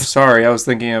Crisis. Oh, sorry, I was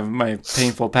thinking of my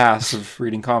painful past of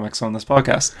reading comics on this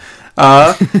podcast.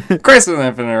 Crisis on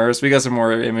Infinite Earths, we got some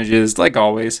more images, like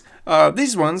always.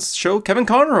 These ones show Kevin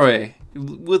Conroy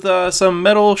with some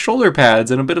metal shoulder pads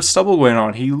and a bit of stubble going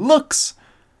on. He looks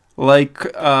like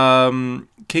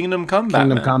Kingdom Come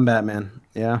Batman,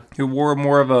 yeah. He wore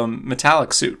more of a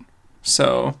metallic suit.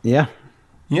 So yeah,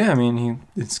 I mean,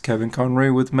 it's Kevin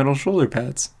Conroy with metal shoulder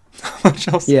pads. How much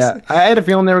else? Yeah, I had a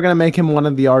feeling they were gonna make him one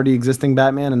of the already existing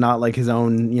Batman and not like his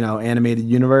own, animated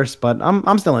universe. But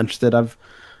I'm still interested.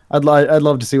 I'd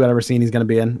love to see whatever scene he's gonna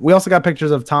be in. We also got pictures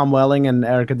of Tom Welling and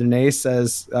Erica Denise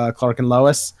as Clark and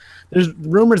Lois. There's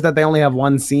rumors that they only have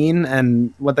one scene,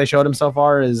 and what they showed him so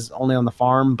far is only on the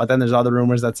farm. But then there's other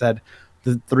rumors that said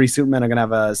the three Supermen are gonna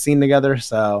have a scene together.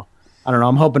 So I don't know.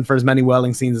 I'm hoping for as many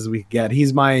welding scenes as we could get.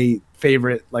 He's my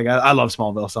favorite. Like I love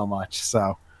Smallville so much,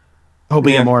 so I hope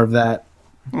we get more of that.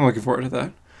 I'm looking forward to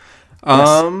that.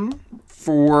 Yes.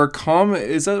 For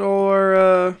is that all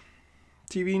our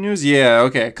TV news? Yeah,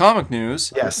 okay. Comic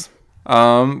news. Yes.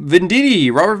 Robert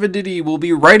Venditti will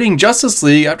be writing Justice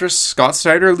League after Scott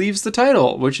Snyder leaves the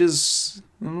title, which is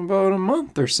in about a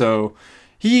month or so.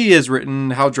 He has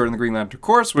written Hal Jordan the Green Lantern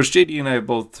Corps, which JD and I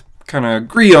both kind of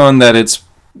agree on that it's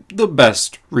the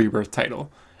best Rebirth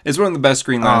title. It's one of the best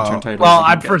Green Lantern titles. Well,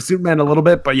 I prefer Superman a little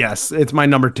bit, but yes, it's my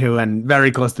number 2 and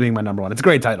very close to being my number 1. It's a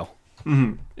great title.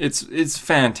 Mm-hmm. It's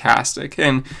fantastic.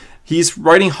 And he's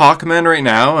writing Hawkman right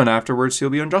now, and afterwards he'll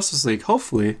be on Justice League.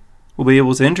 Hopefully, we'll be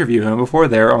able to interview him before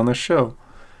they're on the show.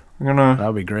 That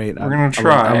would be great. We're gonna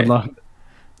try. I would love.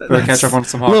 Better catch up on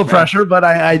some Hawkman. A little pressure, but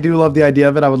I do love the idea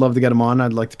of it. I would love to get him on.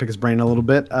 I'd like to pick his brain a little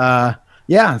bit.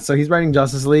 Yeah, so he's writing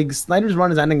Justice League. Snyder's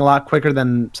run is ending a lot quicker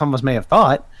than some of us may have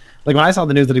thought. Like, when I saw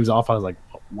the news that he was off, I was like,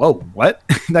 whoa, what?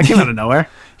 That came out of nowhere.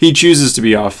 He chooses to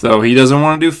be off, though. He doesn't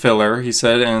want to do filler, he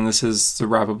said, and this is the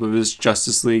wrap-up of his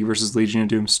Justice League versus Legion of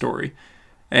Doom story.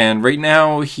 And right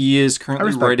now, he is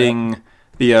currently writing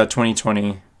the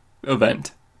 2020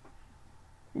 event.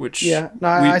 Which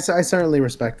I certainly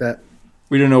respect that.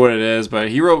 We don't know what it is, but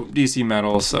he wrote DC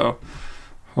Metal, so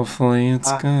hopefully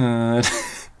it's good.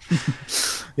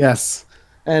 Yes.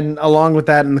 And along with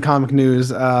that in the comic news,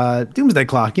 Doomsday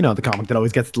Clock, the comic that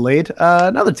always gets delayed,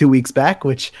 another 2 weeks back,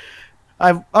 which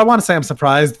I want to say I'm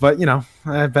surprised, but,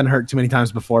 I've been hurt too many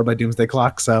times before by Doomsday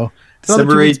Clock, so...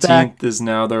 December 18th is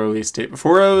now the release date.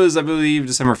 Before it was, I believe,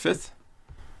 December 5th.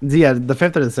 Yeah, the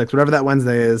 5th or the 6th, whatever that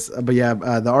Wednesday is. But yeah,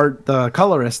 the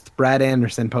colorist, Brad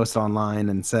Anderson, posted online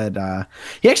and said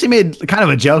he actually made kind of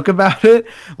a joke about it.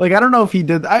 Like, I don't know if he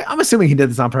did. I'm assuming he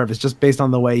did this on purpose, just based on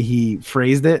the way he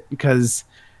phrased it, because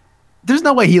there's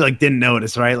no way he didn't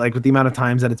notice, right? Like, with the amount of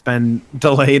times that it's been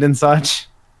delayed and such.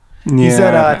 Yeah. He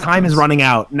said time is running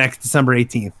out next December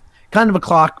 18th. Kind of a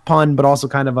clock pun, but also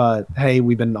kind of a, hey,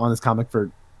 we've been on this comic for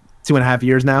 2.5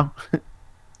 years now.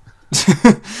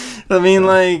 I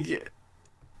mean,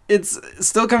 it's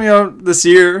still coming out this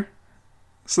year,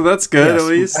 so that's good, at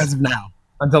least. As of now.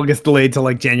 Until it gets delayed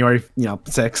till January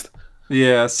 6th.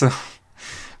 Yeah, so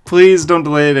please don't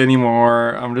delay it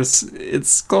anymore.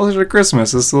 It's closer to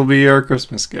Christmas. This will be our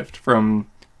Christmas gift from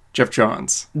Jeff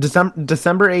Johns.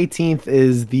 December 18th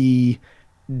is the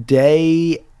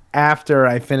day after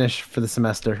I finish for the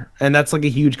semester. And that's a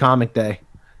huge comic day.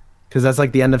 Because that's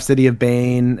the end of City of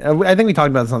Bane. I think we talked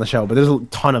about this on the show, but there's a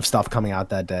ton of stuff coming out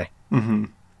that day. Mm-hmm.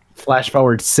 Flash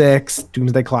Forward 6,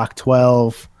 Doomsday Clock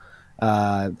 12,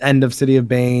 end of City of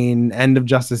Bane, end of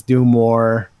Justice Doom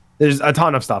War. There's a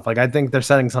ton of stuff. I think they're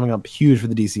setting something up huge for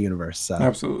the DC universe. So.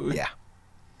 Absolutely. Yeah.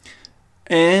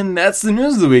 And that's the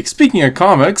news of the week. Speaking of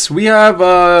comics, we have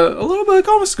a little bit of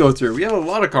comics to go through. We have a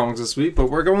lot of comics this week, but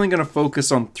we're only going to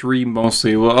focus on 3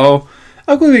 mostly. Well,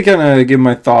 I'll quickly kind of give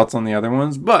my thoughts on the other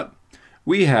ones, but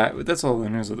that's all the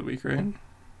news of the week, right?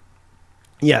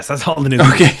 Yes, that's all the news.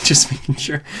 Okay, just making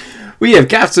sure. We have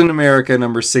Captain America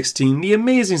number 16, The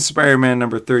Amazing Spider-Man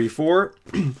number 34,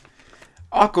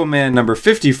 Aquaman number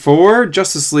 54,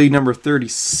 Justice League number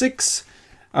 36,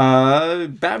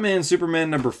 Batman Superman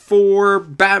number 4,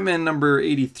 Batman number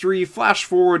 83, Flash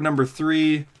Forward number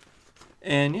 3,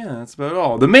 and yeah, that's about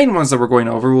all. The main ones that we're going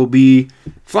over will be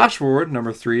Flash Forward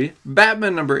number 3,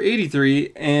 Batman number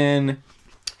 83, and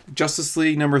Justice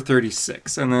League number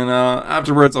 36. And then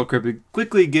afterwards, I'll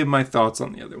quickly give my thoughts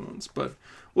on the other ones. But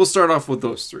we'll start off with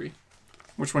those 3.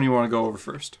 Which one do you want to go over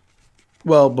first?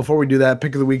 Well, before we do that,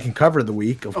 pick of the week and cover of the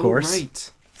week, of course.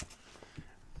 Right.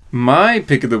 My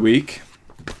pick of the week.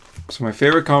 So my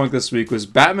favorite comic this week was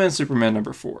Batman Superman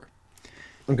number 4.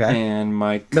 Okay. And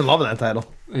I've been loving that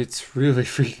title. It's really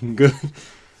freaking good.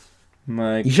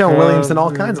 You've shown Williamson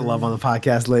all kinds of love on the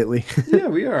podcast lately. Yeah,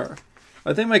 we are.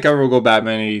 I think my cover will go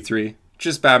Batman 83.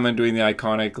 Just Batman doing the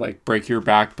iconic, break your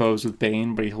back pose with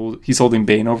Bane, but he's holding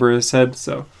Bane over his head,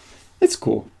 so it's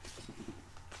cool.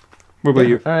 What about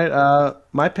you? All right,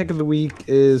 my pick of the week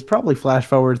is probably Flash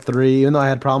Forward 3. Even though I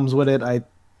had problems with it, I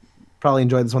probably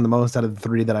enjoyed this one the most out of the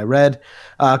 3 that I read.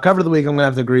 Cover of the week, I'm going to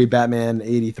have to agree, Batman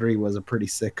 83 was a pretty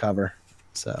sick cover.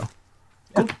 So,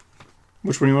 cool.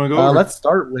 Which one do you want to go over? Let's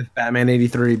start with Batman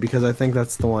 83, because I think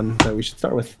that's the one that we should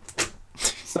start with.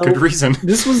 So, good reason.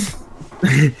 This was...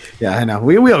 yeah, I know.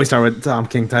 We always start with Tom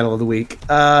King title of the week.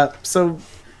 So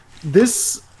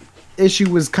this issue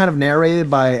was kind of narrated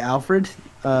by Alfred.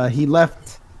 He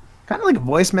left kind of a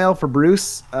voicemail for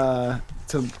Bruce to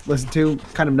listen to,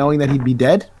 kind of knowing that he'd be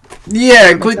dead.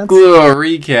 Yeah, quick little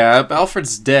recap.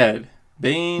 Alfred's dead.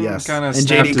 Bane kind of snapped his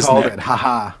neck. And JD called it.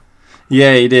 Haha.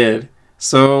 Yeah, he did.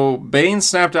 So Bane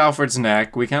snapped Alfred's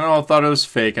neck. We kind of all thought it was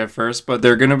fake at first, but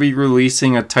they're going to be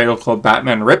releasing a title called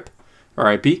Batman Rip,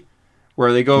 R.I.P.,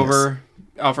 where they go Yes. over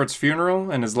Alfred's funeral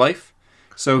and his life.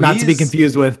 So Not to be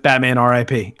confused with Batman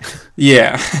R.I.P.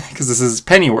 Yeah, because this is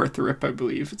Pennyworth Rip, I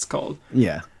believe it's called.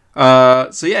 Yeah.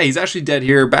 So yeah, he's actually dead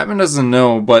here. Batman doesn't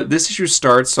know, but this issue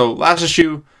starts. So last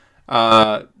issue,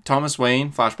 Thomas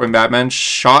Wayne, Flashpoint Batman,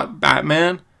 shot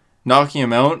Batman, knocking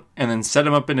him out, and then set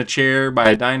him up in a chair by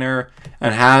a diner,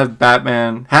 and had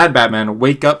Batman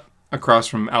wake up across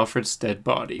from Alfred's dead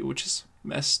body, which is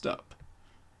messed up.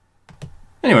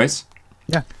 Anyways.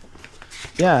 Yeah.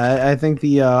 Yeah, I think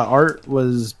the art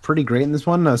was pretty great in this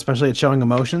one, especially at showing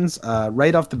emotions.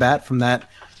 Right off the bat from that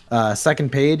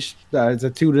second page,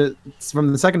 it's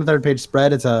from the second to third page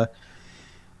spread. It's a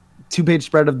 2-page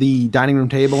spread of the dining room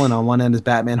table, and on one end is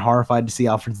Batman horrified to see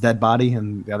Alfred's dead body,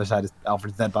 and the other side is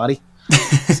Alfred's dead body.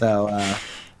 So,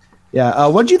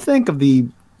 what did you think of the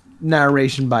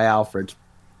narration by Alfred?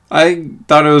 I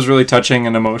thought it was really touching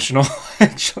and emotional,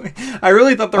 actually. I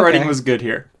really thought the writing was good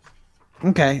here.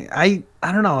 Okay, I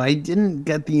don't know. I didn't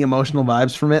get the emotional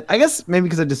vibes from it. I guess maybe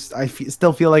because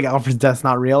still feel like Alfred's death's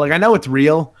not real. Like, I know it's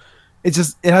real. It's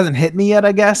just, it hasn't hit me yet,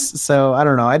 I guess. So, I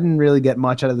don't know. I didn't really get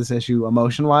much out of this issue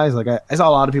emotion-wise. Like, I saw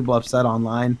a lot of people upset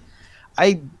online.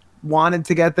 I wanted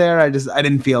to get there. I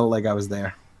didn't feel like I was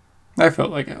there. I felt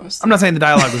like I was there. I'm not saying the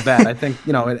dialogue was bad. I think,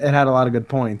 it had a lot of good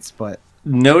points, but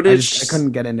Notice I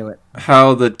couldn't get into it.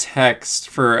 how the text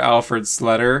for Alfred's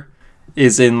letter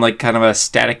is in, like, kind of a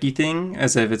staticky thing,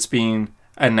 as if it's being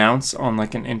announced on,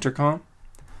 like, an intercom.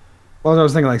 Well, I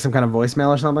was thinking like some kind of voicemail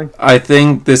or something. I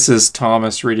think this is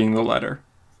Thomas reading the letter.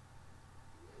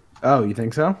 Oh, you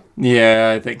think so?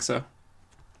 Yeah, I think so.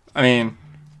 I mean,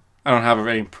 I don't have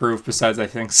any proof besides I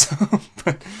think so.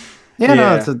 But yeah,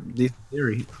 no, it's a decent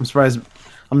theory. I'm surprised.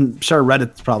 I'm sure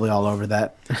Reddit's probably all over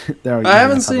that. I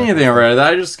haven't seen anything on Reddit.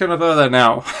 I just kind of thought of that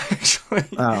now, actually.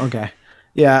 Oh, okay.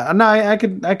 Yeah, no, I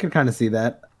could kind of see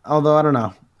that. Although I don't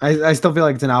know. I still feel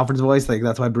like it's in Alfred's voice. Like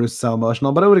that's why Bruce is so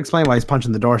emotional. But it would explain why he's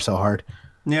punching the door so hard.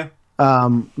 Yeah.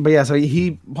 But yeah, so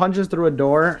he punches through a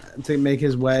door to make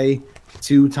his way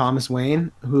to Thomas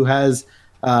Wayne, who has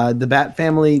the Bat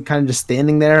family kind of just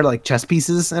standing there like chess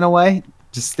pieces in a way,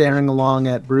 just staring along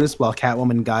at Bruce while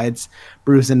Catwoman guides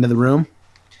Bruce into the room.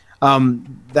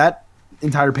 That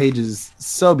entire page is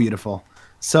so beautiful.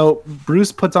 So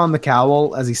Bruce puts on the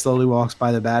cowl as he slowly walks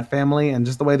by the Bat family, and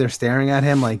just the way they're staring at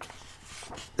him, like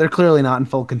they're clearly not in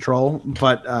full control.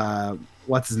 But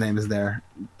what's his name is there?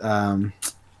 The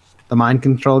mind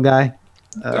control guy.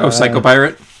 Psycho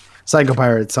Pirate. Psycho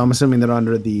Pirate. So I'm assuming they're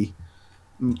under the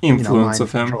influence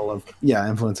of him.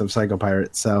 Influence of Psycho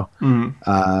Pirate. So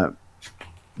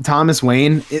Thomas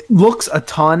Wayne, it looks a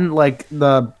ton like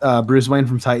the Bruce Wayne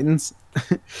from Titans.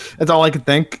 That's all I could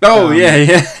think. Oh,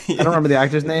 yeah. I don't remember the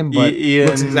actor's name, but it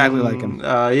looks exactly like him.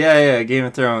 Game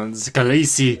of Thrones.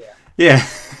 Khaleesi. Yeah.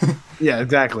 Yeah,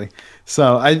 exactly.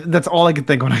 So that's all I could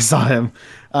think when I saw him.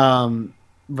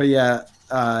 But yeah,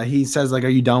 he says, like, are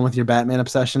you done with your Batman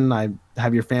obsession? I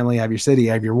have your family, I have your city,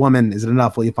 I have your woman. Is it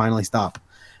enough? Will you finally stop?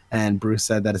 And Bruce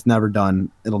said that it's never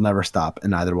done. It'll never stop,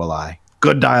 and neither will I.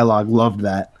 Good dialogue. Loved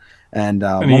that. And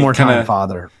one more time,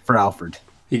 Father, for Alfred.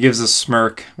 He gives a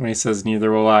smirk when he says neither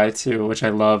will I, too, which I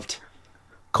loved.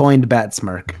 Coined bat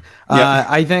smirk. Yep.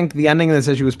 I think the ending of this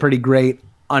issue was pretty great.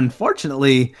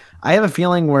 Unfortunately, I have a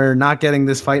feeling we're not getting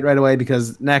this fight right away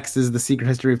because next is the Secret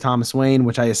History of Thomas Wayne,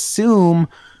 which I assume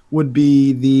would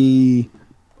be the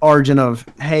origin of,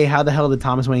 hey, how the hell did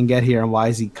Thomas Wayne get here and why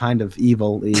is he kind of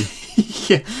evil?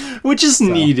 Yeah, which is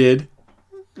needed.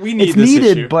 We need this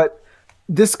issue. But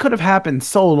this could have happened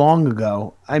so long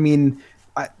ago. I mean,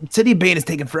 City of Bane is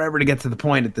taking forever to get to the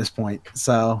point at this point.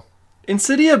 So in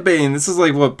City of Bane, this is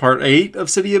like what, part 8 of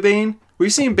City of Bane?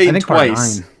 We've seen Bane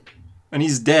twice, and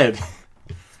he's dead.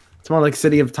 It's more like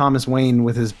City of Thomas Wayne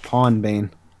with his pawn Bane.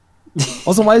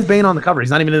 Also, why is Bane on the cover? He's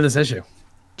not even in this issue.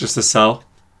 Just to sell.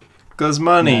 Because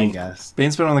money. Yeah, I guess.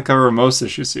 Bane's been on the cover of most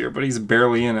issues here, but he's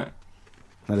barely in it.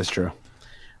 That is true.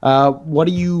 What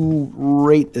do you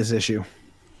rate this issue?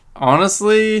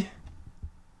 Honestly,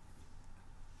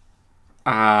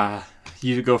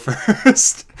 you go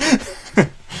first.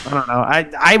 I don't know.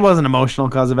 I wasn't emotional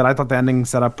because of it. I thought the ending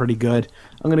set up pretty good.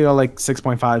 I'm gonna go like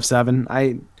 6.57.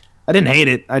 I didn't hate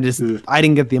it. I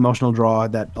didn't get the emotional draw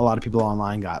that a lot of people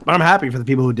online got. But I'm happy for the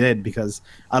people who did because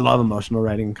I love emotional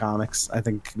writing in comics. I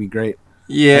think it could be great.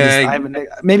 Yeah.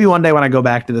 Maybe one day when I go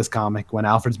back to this comic when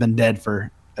Alfred's been dead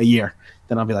for a year,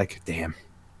 then I'll be like, damn.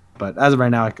 But as of right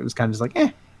now, it was kind of just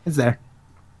like, it's there.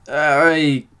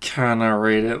 I kind of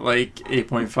rate it like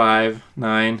 8.5,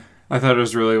 9. I thought it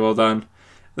was really well done.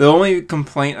 The only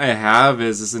complaint I have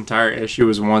is this entire issue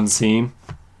is one scene.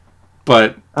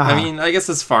 But, I mean, I guess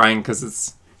it's fine because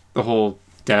it's the whole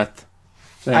death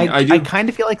thing. I kind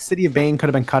of feel like City of Bane could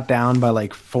have been cut down by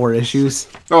like 4 issues.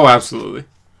 Oh, absolutely.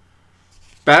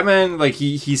 Batman, like,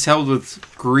 he's held with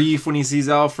grief when he sees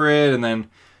Alfred, and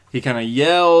then he kind of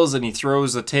yells, and he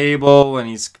throws the table, and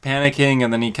he's panicking,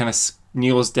 and then he kind of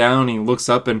kneels down, and he looks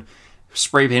up, and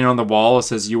spray painted on the wall, it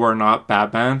says, "You are not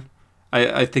Batman."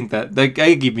 I think that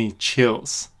guy gave me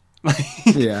chills.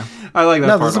 Yeah. I like that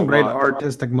part there's some a great lot.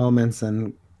 artistic moments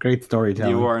and great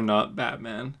storytelling. You are not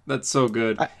Batman. That's so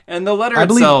good. And the letter I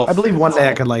itself... believe one day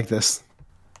I could like this.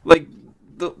 Like,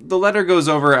 the letter goes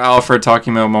over Alfred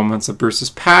talking about moments of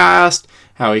Bruce's past,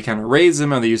 how he kind of raised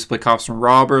him, how they used to play cops and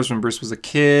robbers when Bruce was a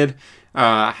kid,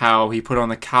 how he put on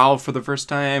the cowl for the first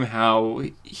time, how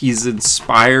he's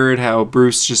inspired, how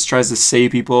Bruce just tries to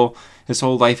save people. His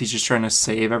whole life he's just trying to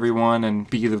save everyone and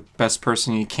be the best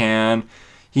person he can.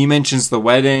 He mentions the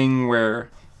wedding where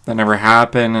that never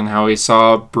happened and how he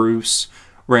saw Bruce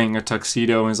wearing a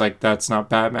tuxedo and he's like, "That's not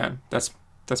Batman. That's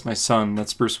my son.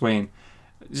 That's Bruce Wayne."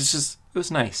 It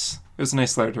was nice. It was a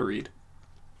nice letter to read.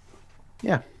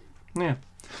 Yeah. Yeah.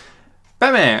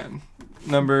 Batman,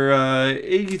 number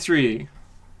 83.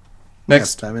 Next.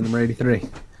 Yes, Batman number 83.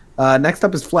 Next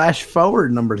up is Flash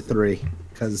Forward number 3.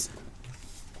 Because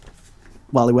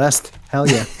Wally West. Hell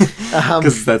yeah.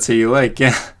 Because that's who you like,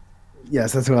 yeah.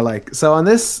 Yes, that's who I like. So in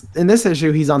this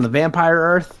issue, he's on the Vampire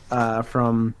Earth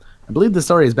from, I believe the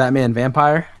story is Batman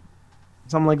Vampire.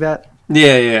 Something like that.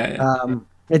 Yeah.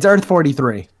 It's Earth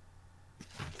 43.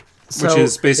 Which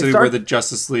is basically where the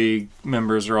Justice League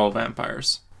members are all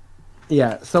vampires.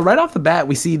 Yeah, so right off the bat,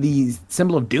 we see the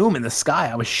symbol of doom in the sky.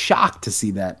 I was shocked to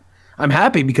see that. I'm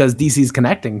happy because DC's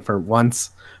connecting for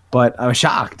once, but I was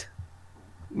shocked.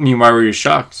 I mean, why were you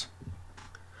shocked?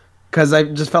 Because I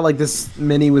just felt like this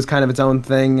mini was kind of its own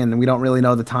thing, and we don't really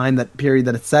know the time period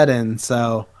that it's set in,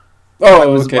 so... I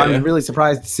was really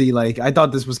surprised to see, like, I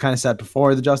thought this was kind of set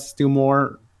before the Justice Do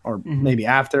More, or maybe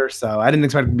after, so I didn't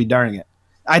expect it to be during it.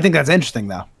 I think that's interesting,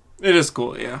 though. It is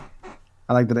cool, yeah.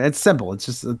 I like that. It's simple. It's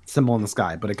just a symbol in the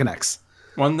sky, but it connects.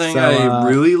 One thing I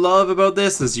really love about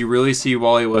this is you really see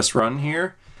Wally West run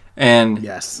here. And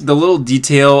the little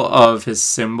detail of his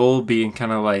symbol being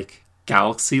kind of like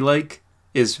galaxy-like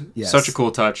is such a cool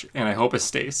touch, and I hope it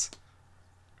stays.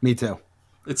 Me too.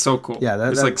 It's so cool. Yeah,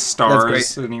 there's like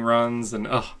stars and he runs, and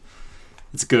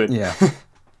it's good. Yeah.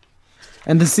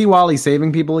 And to see Wally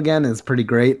saving people again is pretty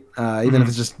great. Even if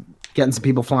it's just getting some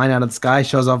people flying out of the sky,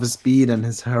 shows off his speed and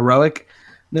his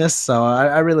heroicness. So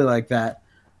I really like that.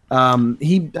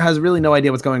 He has really no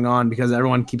idea what's going on because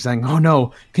everyone keeps saying, "Oh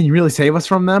no, can you really save us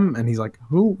from them?" And he's like,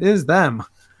 "Who is them?"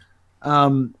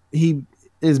 He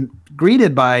is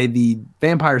greeted by the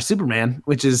vampire Superman,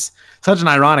 which is such an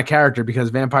ironic character because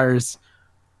vampires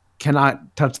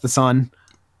cannot touch the sun.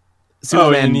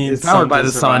 Superman is powered by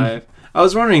the sun. I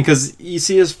was wondering because you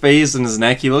see his face and his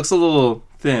neck, he looks a little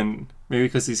thin. Maybe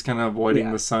because he's kind of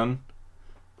avoiding the sun.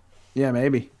 Yeah,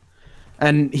 maybe.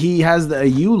 And he has a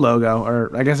U logo, or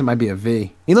I guess it might be a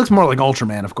V. He looks more like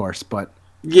Ultraman, of course, but...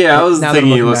 Yeah, I was thinking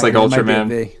he looks like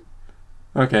Ultraman.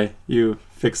 Okay, you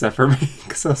fix that for me,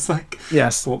 because I was like...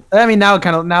 Yes. Well, I mean, now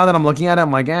that I'm looking at it,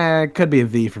 I'm like, it could be a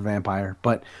V for vampire.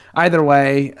 But either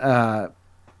way,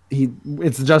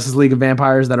 it's the Justice League of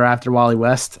Vampires that are after Wally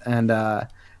West, and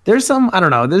there's some... I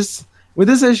don't know, with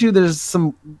this issue, there's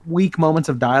some weak moments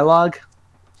of dialogue.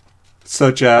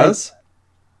 Such as?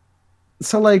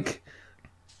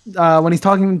 When he's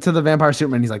talking to the vampire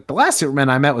Superman, he's like, "The last Superman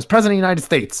I met was President of the United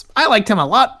States. I liked him a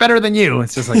lot better than you."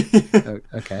 It's just like,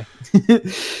 okay.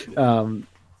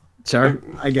 Sure,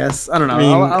 I guess. I don't know.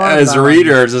 I mean, as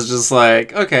readers, it's just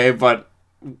like, okay, but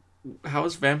how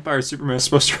is vampire Superman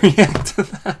supposed to react to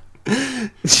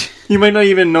that? You might not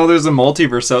even know there's a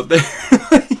multiverse out there.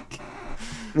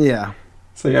 Yeah.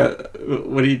 So yeah,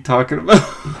 what are you talking about?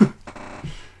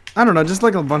 I don't know, just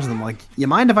like a bunch of them. Like, you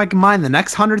mind if I combine the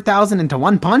next 100,000 into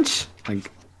one punch? Like,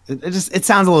 it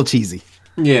sounds a little cheesy.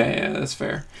 Yeah, that's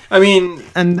fair. I mean,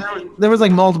 and there was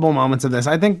like multiple moments of this.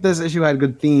 I think this issue had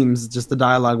good themes, just the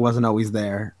dialogue wasn't always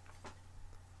there.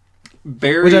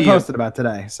 Which I posted about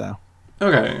today. So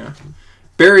okay, yeah.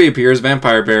 Barry appears,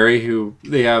 Vampire Barry, who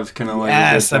they have kind of like...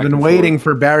 Yes, I've been waiting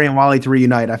for Barry and Wally to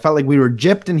reunite. I felt like we were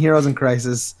gypped in Heroes in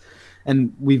Crisis,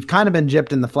 and we've kind of been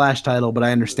gypped in the Flash title, but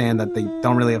I understand that they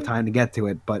don't really have time to get to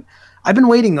it. But I've been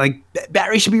waiting, like,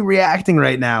 Barry should be reacting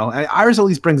right now. Iris at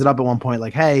least brings it up at one point,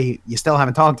 like, hey, you still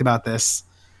haven't talked about this.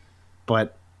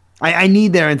 But I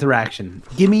need their interaction.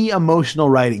 Give me emotional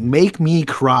writing. Make me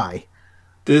cry.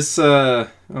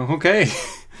 Okay.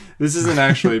 This isn't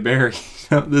actually Barry.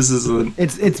 No, this is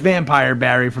It's vampire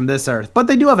Barry from this Earth, but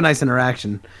they do have a nice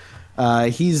interaction.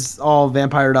 He's all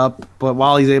vampired up, but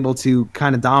Wally's able to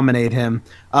kind of dominate him.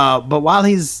 But while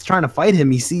he's trying to fight him,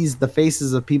 he sees the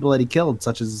faces of people that he killed,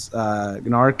 such as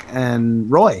Gnark and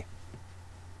Roy.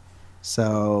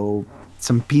 So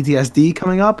some PTSD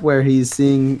coming up, where he's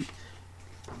seeing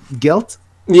guilt.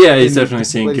 Yeah, he's definitely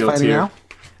seeing guilt here.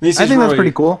 I think that's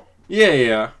pretty cool.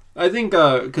 Yeah. I think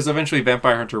because eventually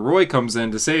Vampire Hunter Roy comes in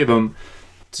to save him,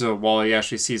 so Wally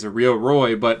actually sees a real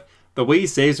Roy, but the way he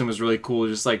saves him is really cool.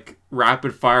 Just like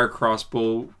rapid fire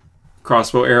crossbow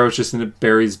arrows just into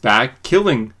Barry's back,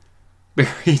 killing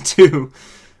Barry too.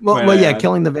 Well, yeah,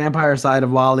 killing the vampire side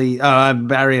of Wally,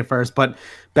 Barry at first, but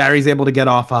Barry's able to get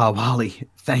off Wally,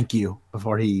 thank you,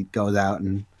 before he goes out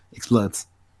and explodes.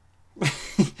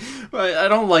 I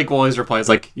don't like Wally's replies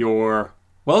like, "You're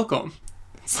welcome."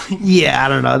 Like, yeah, I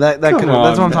don't know. That's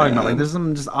what I'm talking about. Like, there's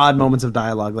some just odd moments of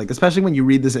dialogue. Like, especially when you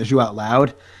read this issue out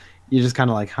loud, you're just kind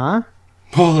of like, huh?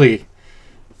 Wally,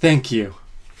 thank you.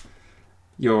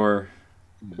 You're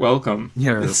welcome.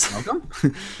 You're welcome?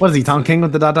 What is he, Tom King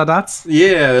with the dot dot dots?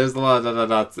 Yeah, there's a lot of dot dot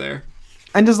dots there.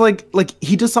 And just like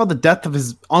he just saw the death of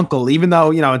his uncle, even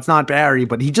though, it's not Barry,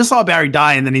 but he just saw Barry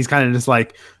die, and then he's kind of just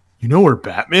like, you know where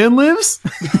Batman lives?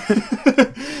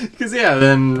 Because,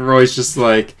 then Roy's just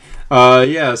like,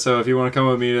 so if you want to come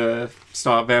with me to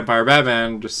stop Vampire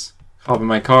Batman, just hop in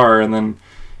my car, and then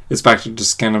it's back to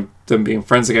just kind of them being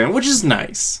friends again, which is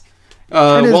nice.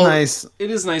 It is nice.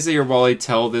 It is nice that your Wally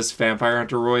tell this Vampire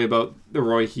Hunter Roy about the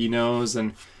Roy he knows,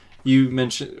 and you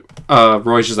mentioned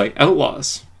Roy's just like,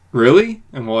 outlaws? Really?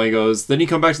 And Wally goes, then you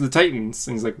come back to the Titans,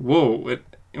 and he's like, whoa,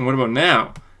 and what about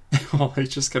now? And Wally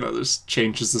just kind of just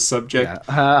changes the subject.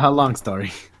 Yeah, a long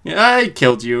story. Yeah, I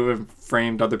killed you and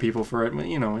framed other people for it, but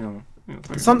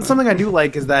Something I do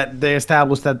like is that they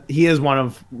established that he is one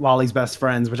of Wally's best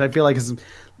friends, which I feel like has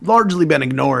largely been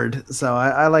ignored. So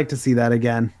I like to see that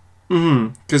again.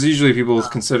 Because usually people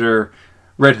consider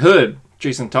Red Hood,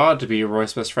 Jason Todd, to be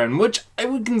Roy's best friend, which I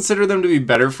would consider them to be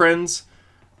better friends.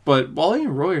 But Wally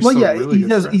and Roy are still really good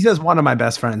friends. He says one of my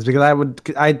best friends, because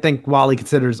I think Wally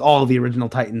considers all of the original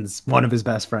Titans one of his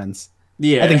best friends.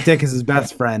 Yeah, I think Dick is his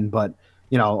best friend, but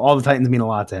all the Titans mean a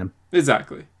lot to him.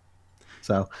 Exactly.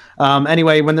 So,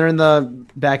 anyway, when they're in the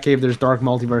Batcave, there's dark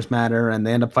multiverse matter, and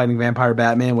they end up fighting Vampire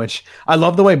Batman, which I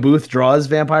love the way Booth draws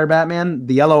Vampire Batman.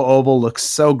 The yellow oval looks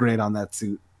so great on that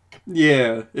suit.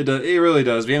 Yeah, it really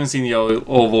does. We haven't seen the yellow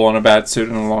oval on a bat suit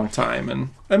in a long time, and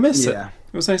I miss it.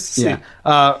 It was nice to see.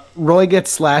 Yeah. Roy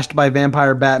gets slashed by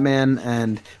Vampire Batman,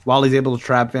 and Wally's able to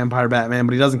trap Vampire Batman,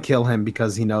 but he doesn't kill him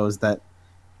because he knows that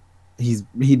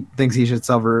he thinks he should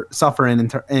suffer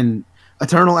in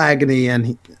eternal agony,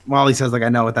 and Wally says, like, I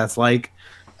know what that's like.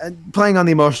 Playing on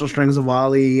the emotional strings of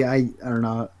Wally, I don't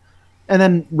know. And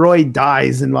then Roy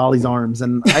dies in Wally's arms,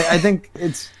 and I think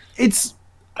it's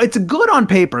good on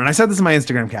paper, and I said this in my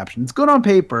Instagram caption. It's good on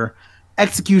paper.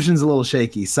 Execution's a little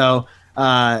shaky. So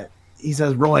he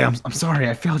says, Roy, I'm sorry,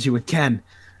 I failed you with Ken.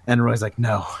 And Roy's like,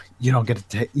 no, you don't get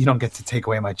to take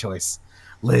away my choice.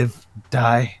 Live,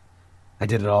 die. I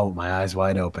did it all with my eyes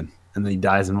wide open. And then he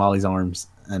dies in Wally's arms.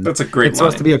 And that's a great line. It's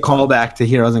supposed to be a callback to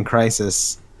Heroes in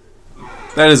Crisis.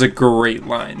 That is a great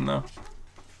line, though.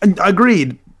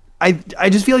 Agreed. I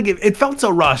just feel like it felt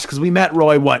so rushed because we met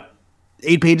Roy,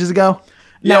 8 pages ago?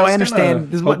 Yeah, no, I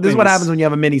understand. This is what happens when you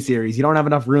have a miniseries. You don't have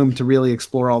enough room to really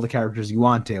explore all the characters you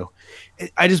want to.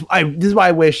 This is why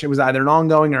I wish it was either an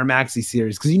ongoing or a maxi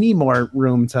series, because you need more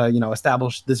room to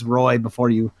establish this Roy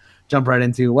before you jump right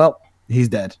into, well, he's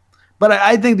dead. But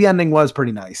I think the ending was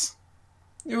pretty nice.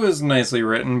 It was nicely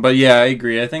written, but yeah, I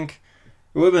agree. I think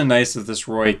it would have been nice if this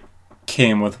Roy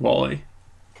came with Wally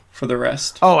for the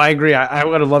rest. Oh, I agree. I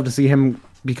would have loved to see him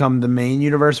become the main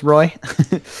universe Roy.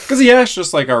 Because he acts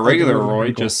just like our regular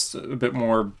Roy, just a bit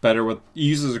more better with, he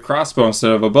uses a crossbow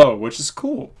instead of a bow, which is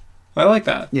cool. I like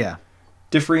that. Yeah.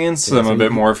 Differentiates them a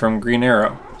bit more from Green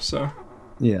Arrow. So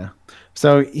yeah.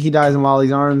 So he dies in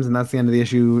Wally's arms, and that's the end of the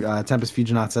issue. Tempest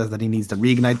Fusionaut says that he needs to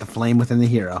reignite the flame within the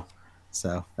hero.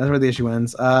 So that's where the issue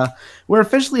ends. We're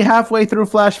officially halfway through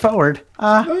Flash Forward.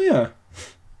 Oh, yeah.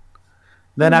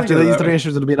 Then after these 3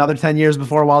 issues, it'll be another 10 years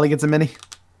before Wally gets a mini.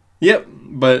 Yep,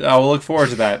 but I will look forward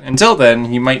to that. Until then,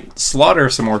 he might slaughter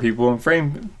some more people and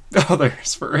frame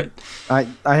others for it. I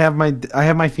have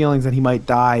my feelings that he might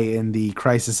die in the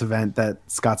Crisis event that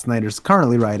Scott Snyder's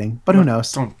currently writing, but who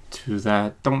knows? Don't do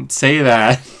that. Don't say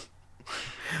that.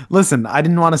 Listen, I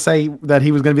didn't want to say that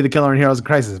he was going to be the killer in Heroes in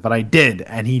Crisis, but I did,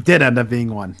 and he did end up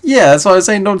being one. Yeah, that's why I was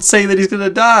saying don't say that he's going to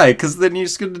die, because then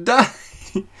he's going to die.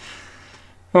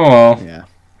 Oh, well.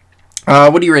 Yeah.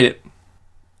 What do you rate it?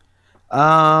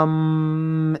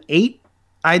 8.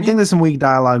 I think there's some weak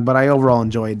dialogue, but I overall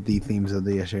enjoyed the themes of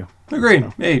the issue. Agreed.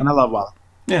 So, 8. and I love Waller.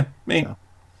 Yeah, 8. So.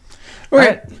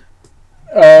 Okay.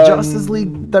 Justice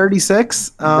League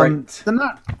 36. Right. There's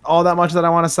not all that much that I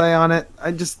want to say on it.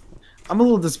 I'm a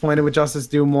little disappointed with Justice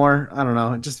Do More. I don't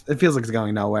know. It feels like it's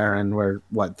going nowhere, and we're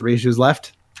 3 issues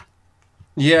left.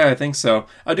 Yeah, I think so.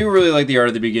 I do really like the art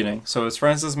at the beginning. So it's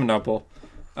Francis Manopple.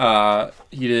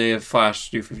 He did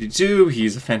Flash New 52.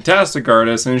 He's a fantastic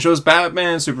artist, and it shows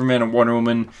Batman, Superman, and Wonder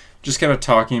Woman just kind of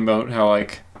talking about how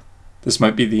like this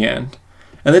might be the end.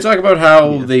 And they talk about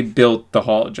how they built the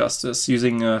Hall of Justice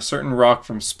using a certain rock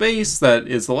from space that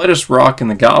is the lightest rock in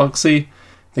the galaxy.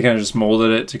 They kind of just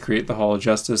molded it to create the Hall of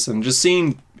Justice. And just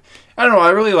seeing... I don't know, I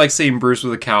really like seeing Bruce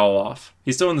with a cowl off.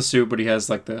 He's still in the suit, but he has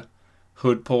like the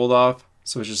hood pulled off.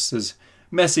 So it's just his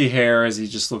messy hair as he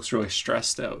just looks really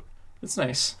stressed out. It's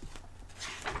nice.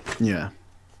 Yeah.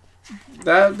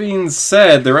 That being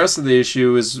said, the rest of the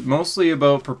issue is mostly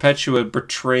about Perpetua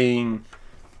betraying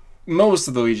most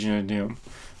of the Legion of Doom.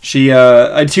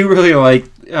 I do really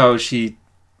like how she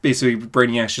basically,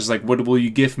 Brainiac's just like, what will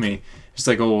you give me? She's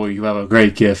like, oh, you have a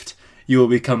great gift. You will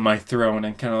become my throne,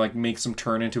 and kind of like makes him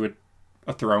turn into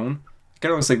a throne.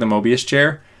 Kind of looks like the Mobius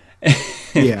chair.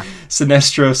 Yeah.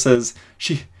 Sinestro says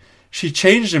she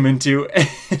changed him into,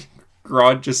 and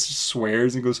Grodd just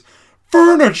swears and goes,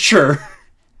 furniture.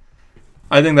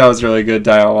 I think that was really good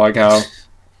dialogue, how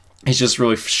he's just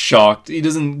really shocked. He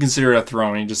doesn't consider it a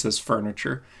throne, he just says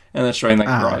furniture. And that's showing that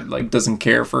Grodd like doesn't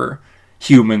care for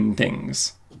human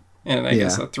things. And I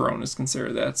guess a throne is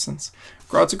considered that, since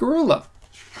Grodd's a gorilla.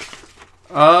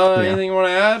 Anything you want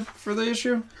to add for the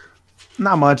issue?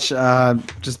 Not much.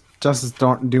 Just Justice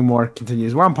Do More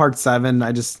continues. We're on part 7.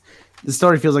 The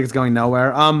story feels like it's going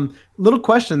nowhere. Little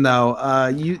question though.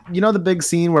 You know the big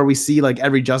scene where we see like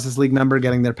every Justice League member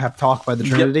getting their pep talk by the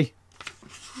Trinity?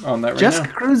 Yep. On that right Jessica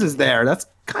now. Cruz is there. That's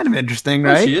kind of interesting,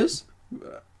 right? Oh, she is?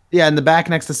 Yeah, in the back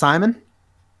next to Simon.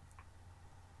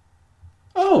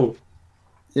 Oh.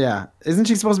 Yeah. Isn't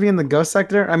she supposed to be in the Ghost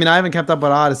Sector? I mean, I haven't kept up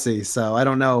with Odyssey, so I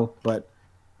don't know, but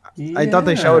I thought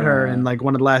they showed her in like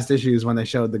one of the last issues when they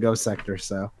showed the Ghost Sector,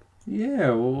 so.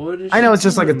 Yeah, well, what is I know it's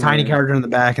just like a tiny character in the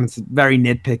back and it's very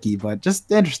nitpicky, but just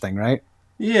interesting, right?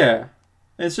 Yeah.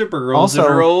 And Supergirl's in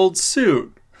her old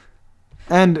suit.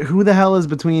 And who the hell is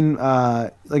between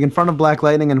like in front of Black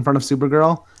Lightning and in front of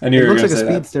Supergirl? I knew it you were looks like gonna a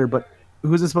say speedster, but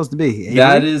who's it supposed to be? Avery?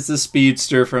 That is the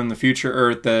speedster from the future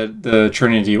Earth that the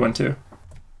Trinity went to.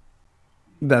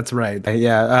 That's right.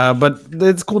 Yeah, but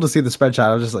it's cool to see the spread shot.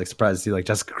 I was just like surprised to see like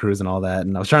Jessica Cruz and all that,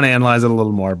 and I was trying to analyze it a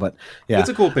little more. But yeah, it's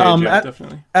a cool page.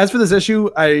 Definitely. As for this issue,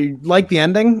 I like the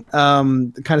ending.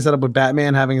 Kind of set up with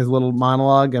Batman having his little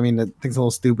monologue. I mean, I think it's a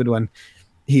little stupid when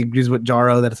he agrees with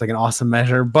Jarro that it's like an awesome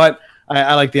measure, but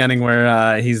I like the ending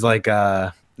where he's like,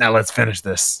 "Now let's finish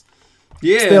this."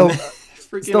 Yeah,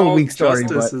 still a weak story.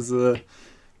 Justice but is a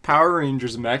Power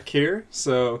Rangers mech here,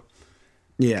 so.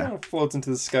 Yeah. Kind of floats into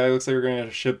the sky. Looks like we're going to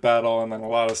have a ship battle and then a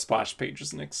lot of splash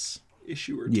pages next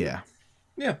issue or two. Yeah.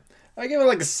 Yeah. I give it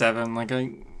like a 7. Like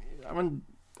I'm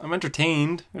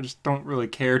entertained. I just don't really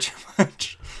care too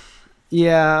much.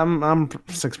 Yeah, I'm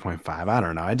 6.5. I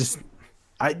don't know.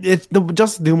 The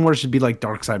Justice Do More should be like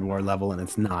Dark Side War level and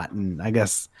it's not, and I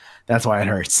guess that's why it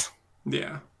hurts.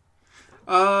 Yeah.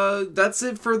 That's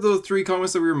it for the 3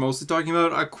 comments that we were mostly talking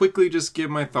about. I quickly just give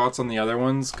my thoughts on the other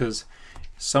ones because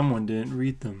someone didn't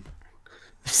read them.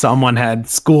 Someone had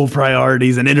school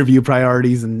priorities and interview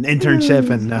priorities and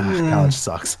internship and college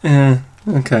sucks.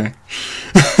 Okay.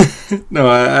 No,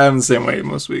 I'm the same way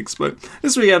most weeks, but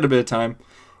this week I had a bit of time.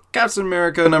 Captain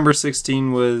America number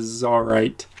 16 was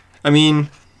alright. I mean,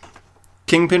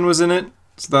 Kingpin was in it,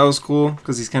 so that was cool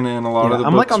because he's kind of in a lot of the books.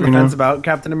 I'm like on the fence about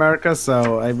Captain America,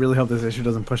 so I really hope this issue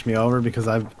doesn't push me over because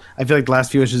I feel like the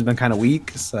last few issues have been kind of weak,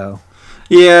 so.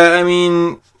 Yeah, I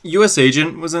mean, U.S.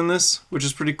 Agent was in this, which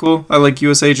is pretty cool. I like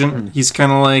U.S. Agent. He's kind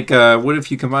of like, what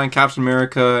if you combine Captain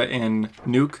America and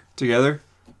Nuke together?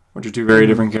 Which are 2 very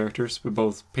different characters, but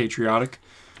both patriotic.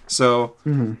 So,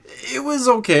 it was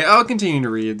okay. I'll continue to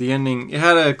read. The ending, it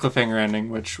had a cliffhanger ending,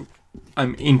 which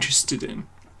I'm interested in.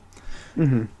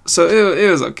 So, it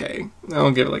was okay.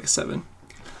 I'll give it like a 7.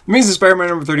 Amazing Spider-Man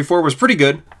number 34 was pretty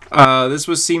good.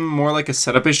 This seemed more like a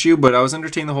setup issue, but I was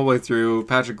entertained the whole way through.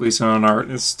 Patrick Gleason on art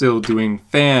is still doing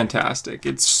fantastic.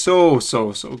 It's so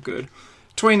good.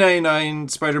 2099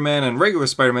 Spider-Man and regular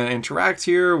Spider-Man interact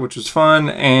here, which was fun,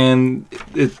 and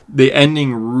the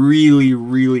ending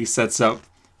really sets up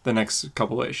the next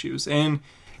couple of issues. And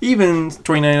even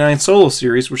 2099 solo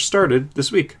series, which started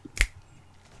this week.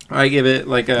 I give it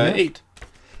like a 8.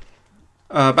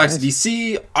 Back to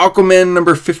DC, Aquaman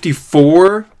number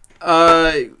 54.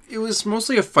 It was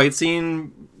mostly a fight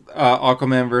scene,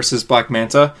 Aquaman versus Black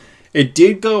Manta. It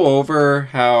did go over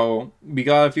how we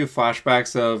got a few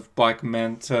flashbacks of Black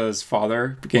Manta's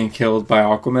father getting killed by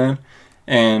Aquaman.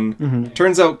 And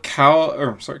turns out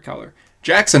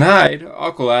Jackson Hyde,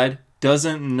 Aqualad,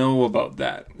 doesn't know about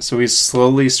that. So he's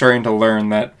slowly starting to learn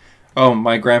that, oh,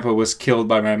 my grandpa was killed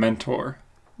by my mentor.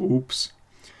 Oops.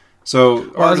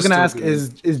 So I was going to ask,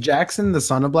 is Jackson the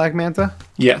son of Black Manta?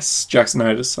 Yes, Jackson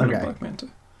Hyde is son of Black Manta.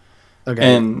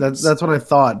 Okay, and that's what I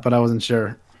thought, but I wasn't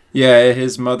sure. Yeah,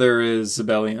 his mother is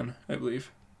Zebellion, I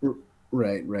believe.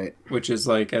 Right. Which is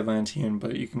like Atlantean,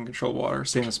 but you can control water.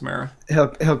 Same as Mara.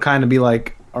 He'll kind of be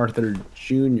like Arthur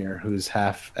Jr., who's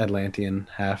half Atlantean,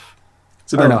 half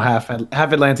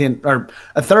Atlantean, or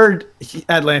a third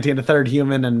Atlantean, a third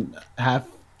human, and half.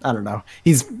 I don't know.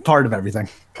 He's part of everything.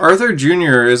 Arthur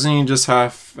Jr., isn't he just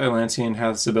half Atlantean,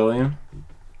 half Zebellion?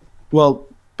 Well,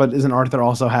 but isn't Arthur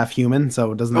also half human?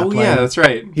 So doesn't that play? Yeah, that's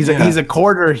right. He's a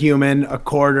quarter human, a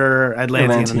quarter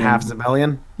Atlantean, and half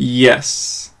Zebellion.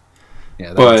 Yes.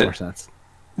 Yeah, that makes more sense.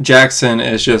 Jackson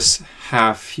is just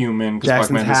half human.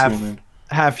 Jackson's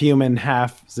half human,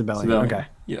 half Zebellion. Okay.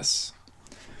 Yes.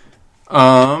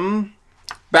 Batman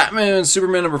and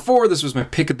Superman #4. This was my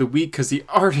pick of the week because the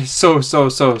art is so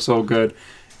good.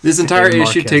 This entire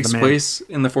issue takes place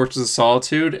in the Fortress of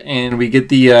Solitude, and we get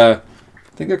the I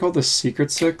think they're called the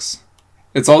Secret Six.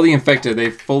 It's all the infected.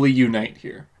 They fully unite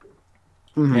here.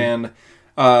 And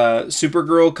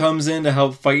Supergirl comes in to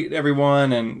help fight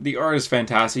everyone, and the art is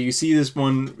fantastic. You see this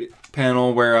one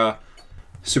panel where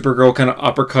Supergirl kind of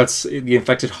uppercuts the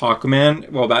infected Hawkman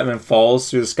while Batman falls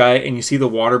through the sky, and you see the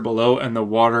water below, and the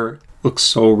water looks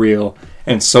so real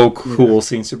and so cool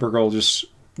seeing Supergirl just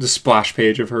the splash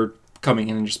page of her coming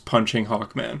in and just punching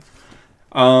Hawkman.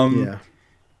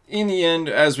 In the end,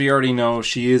 as we already know,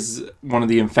 she is one of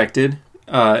the infected.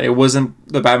 It wasn't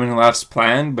the Batman Who Laughs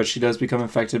plan, but she does become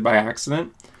infected by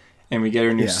accident, and we get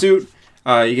her new suit.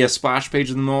 You get a splash page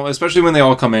of them all, especially when they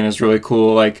all come in. It's really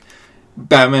cool. Like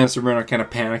Batman and Superman are kind of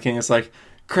panicking. It's like,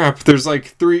 crap, there's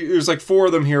like four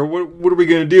of them here. What are we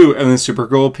gonna do? And then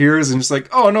Supergirl appears and just like,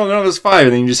 oh no, there's five.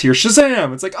 And then you just hear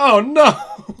Shazam. It's like, oh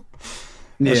no.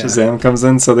 Shazam comes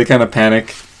in, so they kind of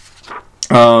panic.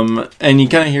 And you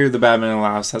kind of hear the Batman Who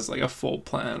Laughs has like a full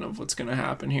plan of what's gonna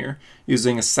happen here,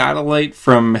 using a satellite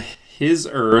from his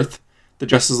Earth, the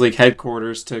Justice League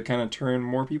headquarters, to kind of turn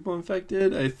more people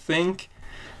infected. I think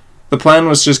the plan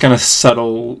was just kind of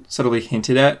subtly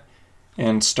hinted at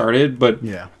and started, but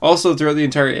also throughout the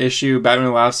entire issue, Batman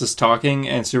Who Laughs is talking,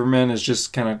 and Superman is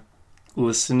just kind of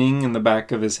listening in the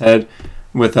back of his head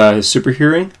with his super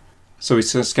hearing. So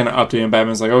he's just kind of updating.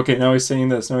 Batman's like, okay, now he's saying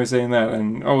this, now he's saying that,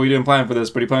 and oh, he didn't plan for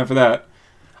this, but he planned for that.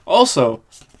 Also,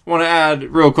 want to add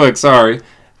real quick,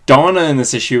 Donna in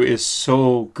this issue is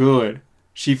so good.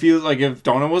 She feels like if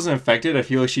Donna wasn't infected, I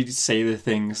feel like she'd say the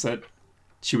things that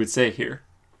she would say here.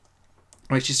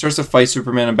 Like, she starts to fight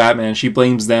Superman and Batman, and she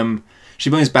blames them.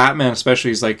 She blames Batman especially.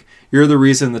 He's like, you're the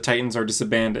reason the Titans are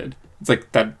disbanded. It's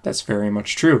like, that's very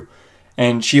much true.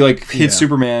 And she hits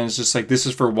Superman. It's just like, this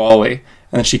is for Wally.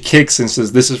 And then she kicks and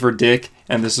says, this is for Dick,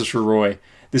 and this is for Roy.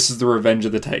 This is the revenge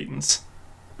of the Titans.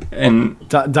 And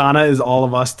Donna is all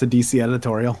of us to DC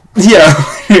editorial. Yeah,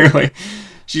 literally.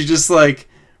 She's just like,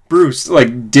 Bruce,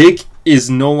 Dick is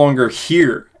no longer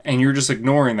here, and you're just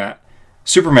ignoring that.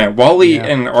 Superman, Wally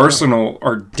and Arsenal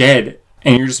are dead,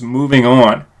 and you're just moving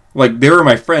on. They were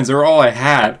my friends. They were all I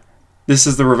had. This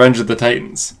is the revenge of the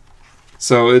Titans.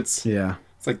 So it's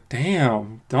like,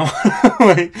 damn, don't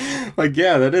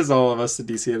that is all of us to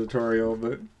DC editorial.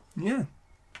 But yeah,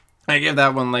 I give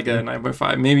that one a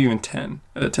 9.5, maybe even 10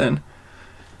 out of 10.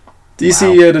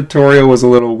 DC editorial was a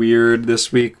little weird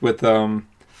this week with the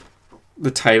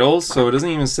titles. So it doesn't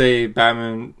even say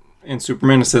Batman and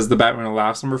Superman. It says the Batman Who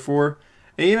Laughs #4.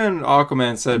 And even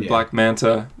Aquaman said Black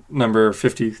Manta number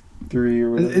 53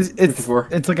 or whatever. 54.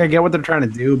 It's like, I get what they're trying to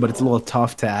do, but it's a little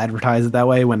tough to advertise it that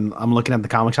way. When I'm looking at the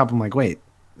comic shop, I'm like, wait,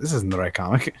 this isn't the right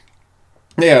comic.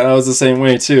 Yeah, I was the same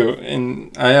way too.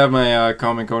 And I have my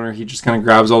comic owner. He just kind of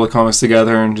grabs all the comics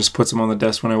together and just puts them on the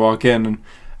desk when I walk in. And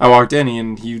I walked in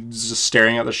and he was just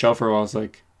staring at the shelf for a while. I was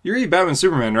like, you read Batman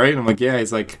Superman, right? And I'm like, yeah.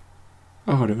 He's like,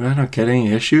 oh, did I not get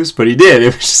any issues? But he did.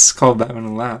 It was just called Batman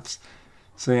Who Laughs.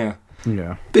 So yeah.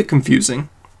 Yeah. Bit confusing.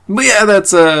 But yeah,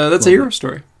 that's a hero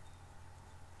story.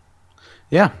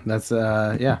 Yeah, that's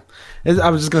I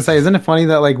was just gonna say, isn't it funny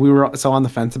that we were so on the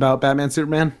fence about Batman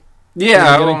Superman?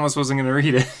 Yeah, I almost wasn't gonna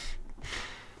read it.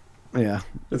 Yeah,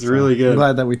 It's really good. I'm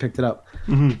glad that we picked it up.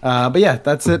 But yeah,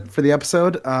 that's it for the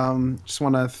episode. Just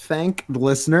want to thank the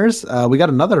listeners. We got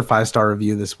another 5-star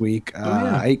review this week.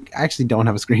 I actually don't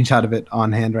have a screenshot of it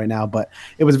on hand right now, but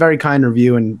it was a very kind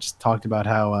review and just talked about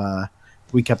how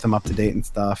we kept them up to date and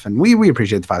stuff. And we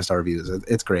appreciate the 5-star reviews.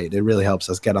 It's great. It really helps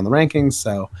us get on the rankings.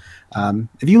 So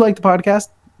if you like the podcast,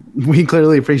 we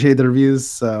clearly appreciate the reviews.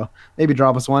 So maybe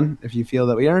drop us one if you feel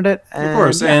that we earned it. Of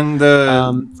course. Yeah. And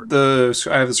the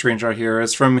I have the screenshot here.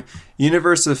 It's from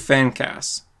Universe of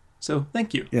Fancast. So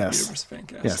thank you. Yes. Universe of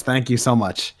Fancast. Yes. Thank you so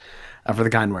much for the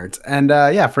kind words. And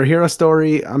yeah, for Hero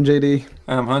Story, I'm JD.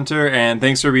 I'm Hunter, and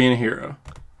thanks for being a hero.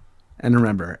 And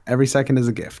remember, every second is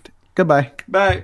a gift. Goodbye. Bye.